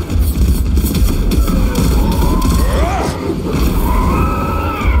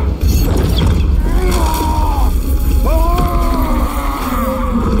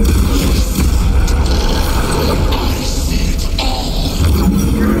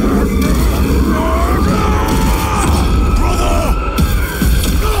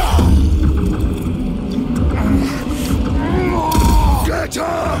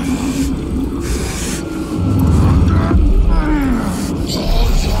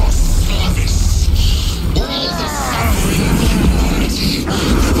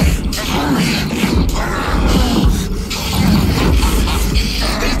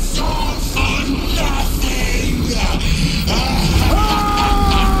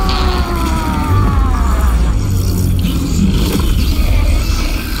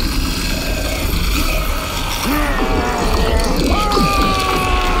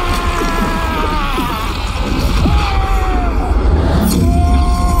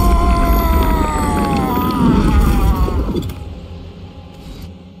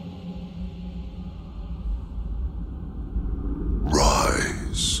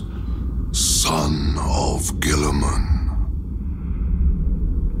 Guilliman.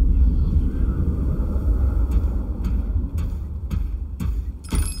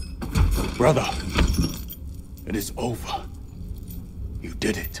 Brother, it is over. You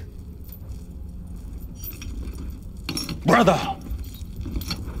did it. Brother!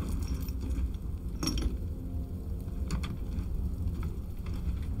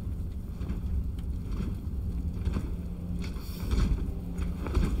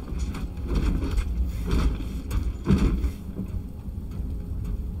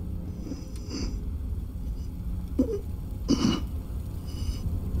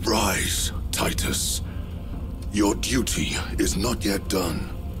 Rise, Titus. Your duty is not yet done.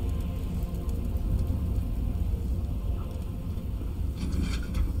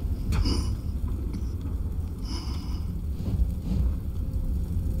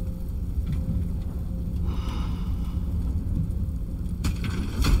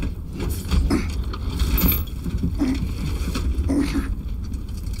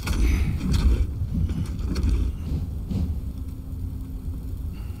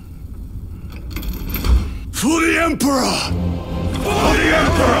 For the Emperor! For the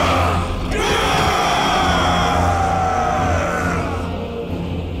Emperor!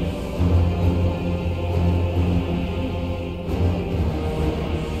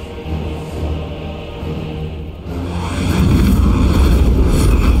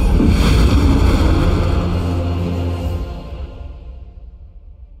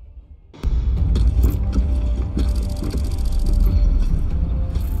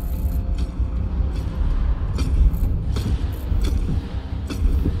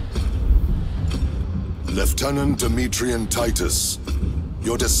 Lieutenant Demetrian Titus,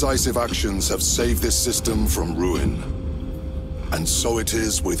 your decisive actions have saved this system from ruin. And so it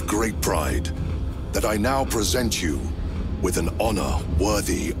is with great pride that I now present you with an honor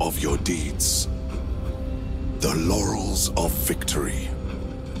worthy of your deeds. The Laurels of Victory.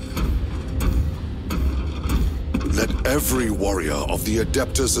 Let every warrior of the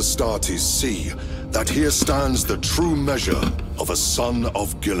Adeptus Astartes see that here stands the true measure of a son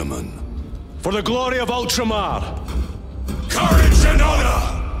of Guilliman. For the glory of Ultramar! Courage and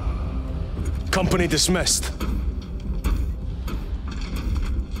honor! Company dismissed.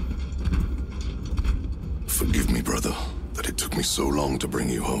 Forgive me, brother, that it took me so long to bring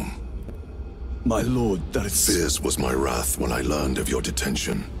you home. My lord, that is... Fierce was my wrath when I learned of your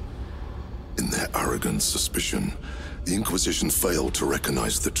detention. In their arrogant suspicion, the Inquisition failed to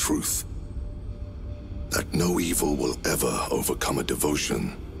recognize the truth. That no evil will ever overcome a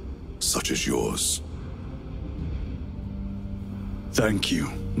devotion such as yours. Thank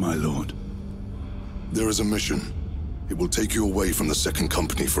you, my lord. There is a mission. It will take you away from the Second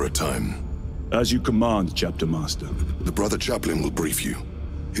Company for a time. As you command, Chapter Master. The Brother Chaplain will brief you.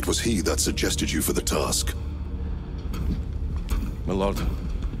 It was he that suggested you for the task. My lord,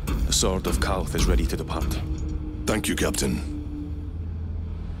 the Sword of Kalth is ready to depart. Thank you, Captain.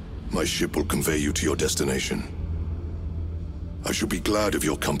 My ship will convey you to your destination. I shall be glad of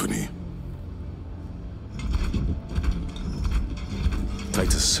your company.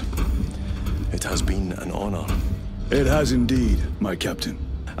 Titus, it has been an honor. It has indeed, my captain.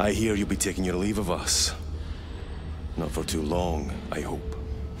 I hear you'll be taking your leave of us. Not for too long, I hope.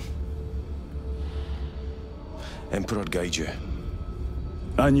 Emperor guide you.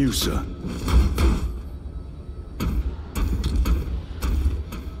 And you, sir.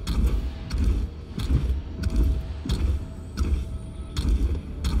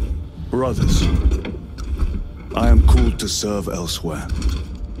 Brothers, I am called to serve elsewhere.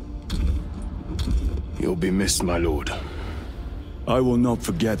 You'll be missed, my lord. I will not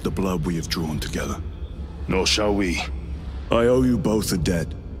forget the blood we have drawn together. Nor shall we. I owe you both a debt.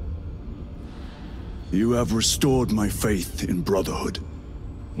 You have restored my faith in brotherhood.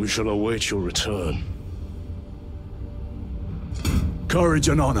 We shall await your return. Courage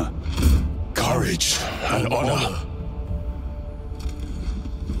and honor. Courage and honor.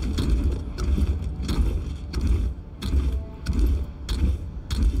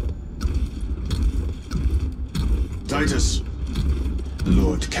 Titus,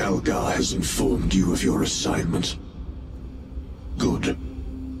 Lord Calgar has informed you of your assignment. Good.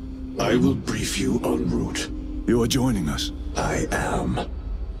 I will brief you en route. You are joining us? I am.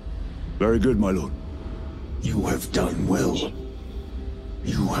 Very good, my lord. You have done well.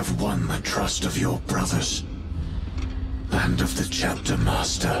 You have won the trust of your brothers. And of the Chapter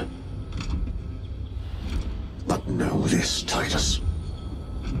Master. But know this, Titus.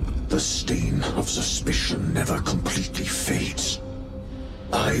 The stain of suspicion never completely fades.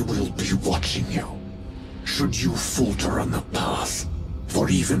 I will be watching you. Should you falter on the path, for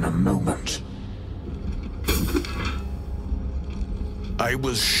even a moment. I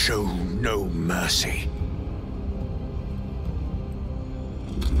will show no mercy.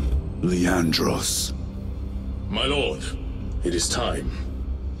 Leandros. My lord, it is time.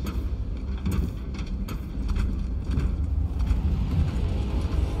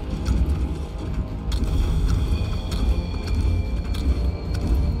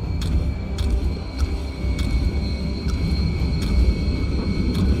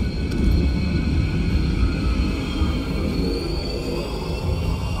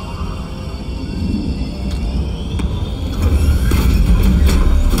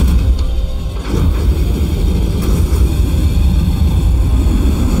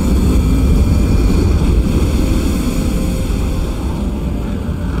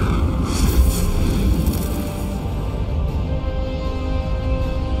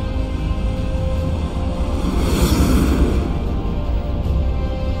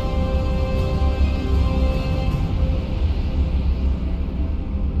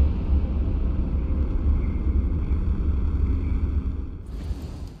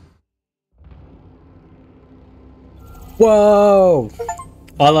 Whoa!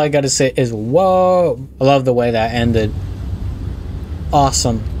 All I gotta say is whoa! I love the way that ended.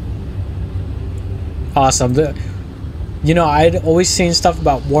 Awesome. Awesome. You know, I'd always seen stuff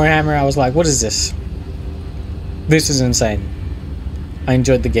about Warhammer. I was like, what is this? This is insane. I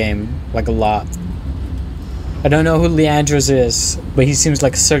enjoyed the game, like, a lot. I don't know who Leandros is, but he seems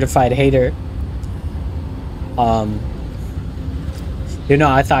like a certified hater. You know,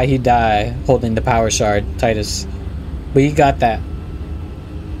 I thought he'd die holding the power shard, Titus. But he got that.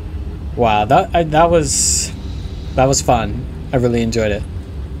 Wow, that was fun. I really enjoyed it.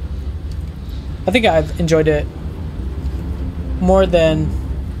 I think I've enjoyed it more than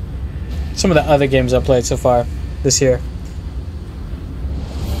some of the other games I've played so far this year.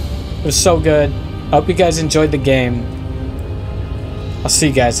 It was so good. I hope you guys enjoyed the game. I'll see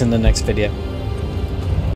you guys in the next video.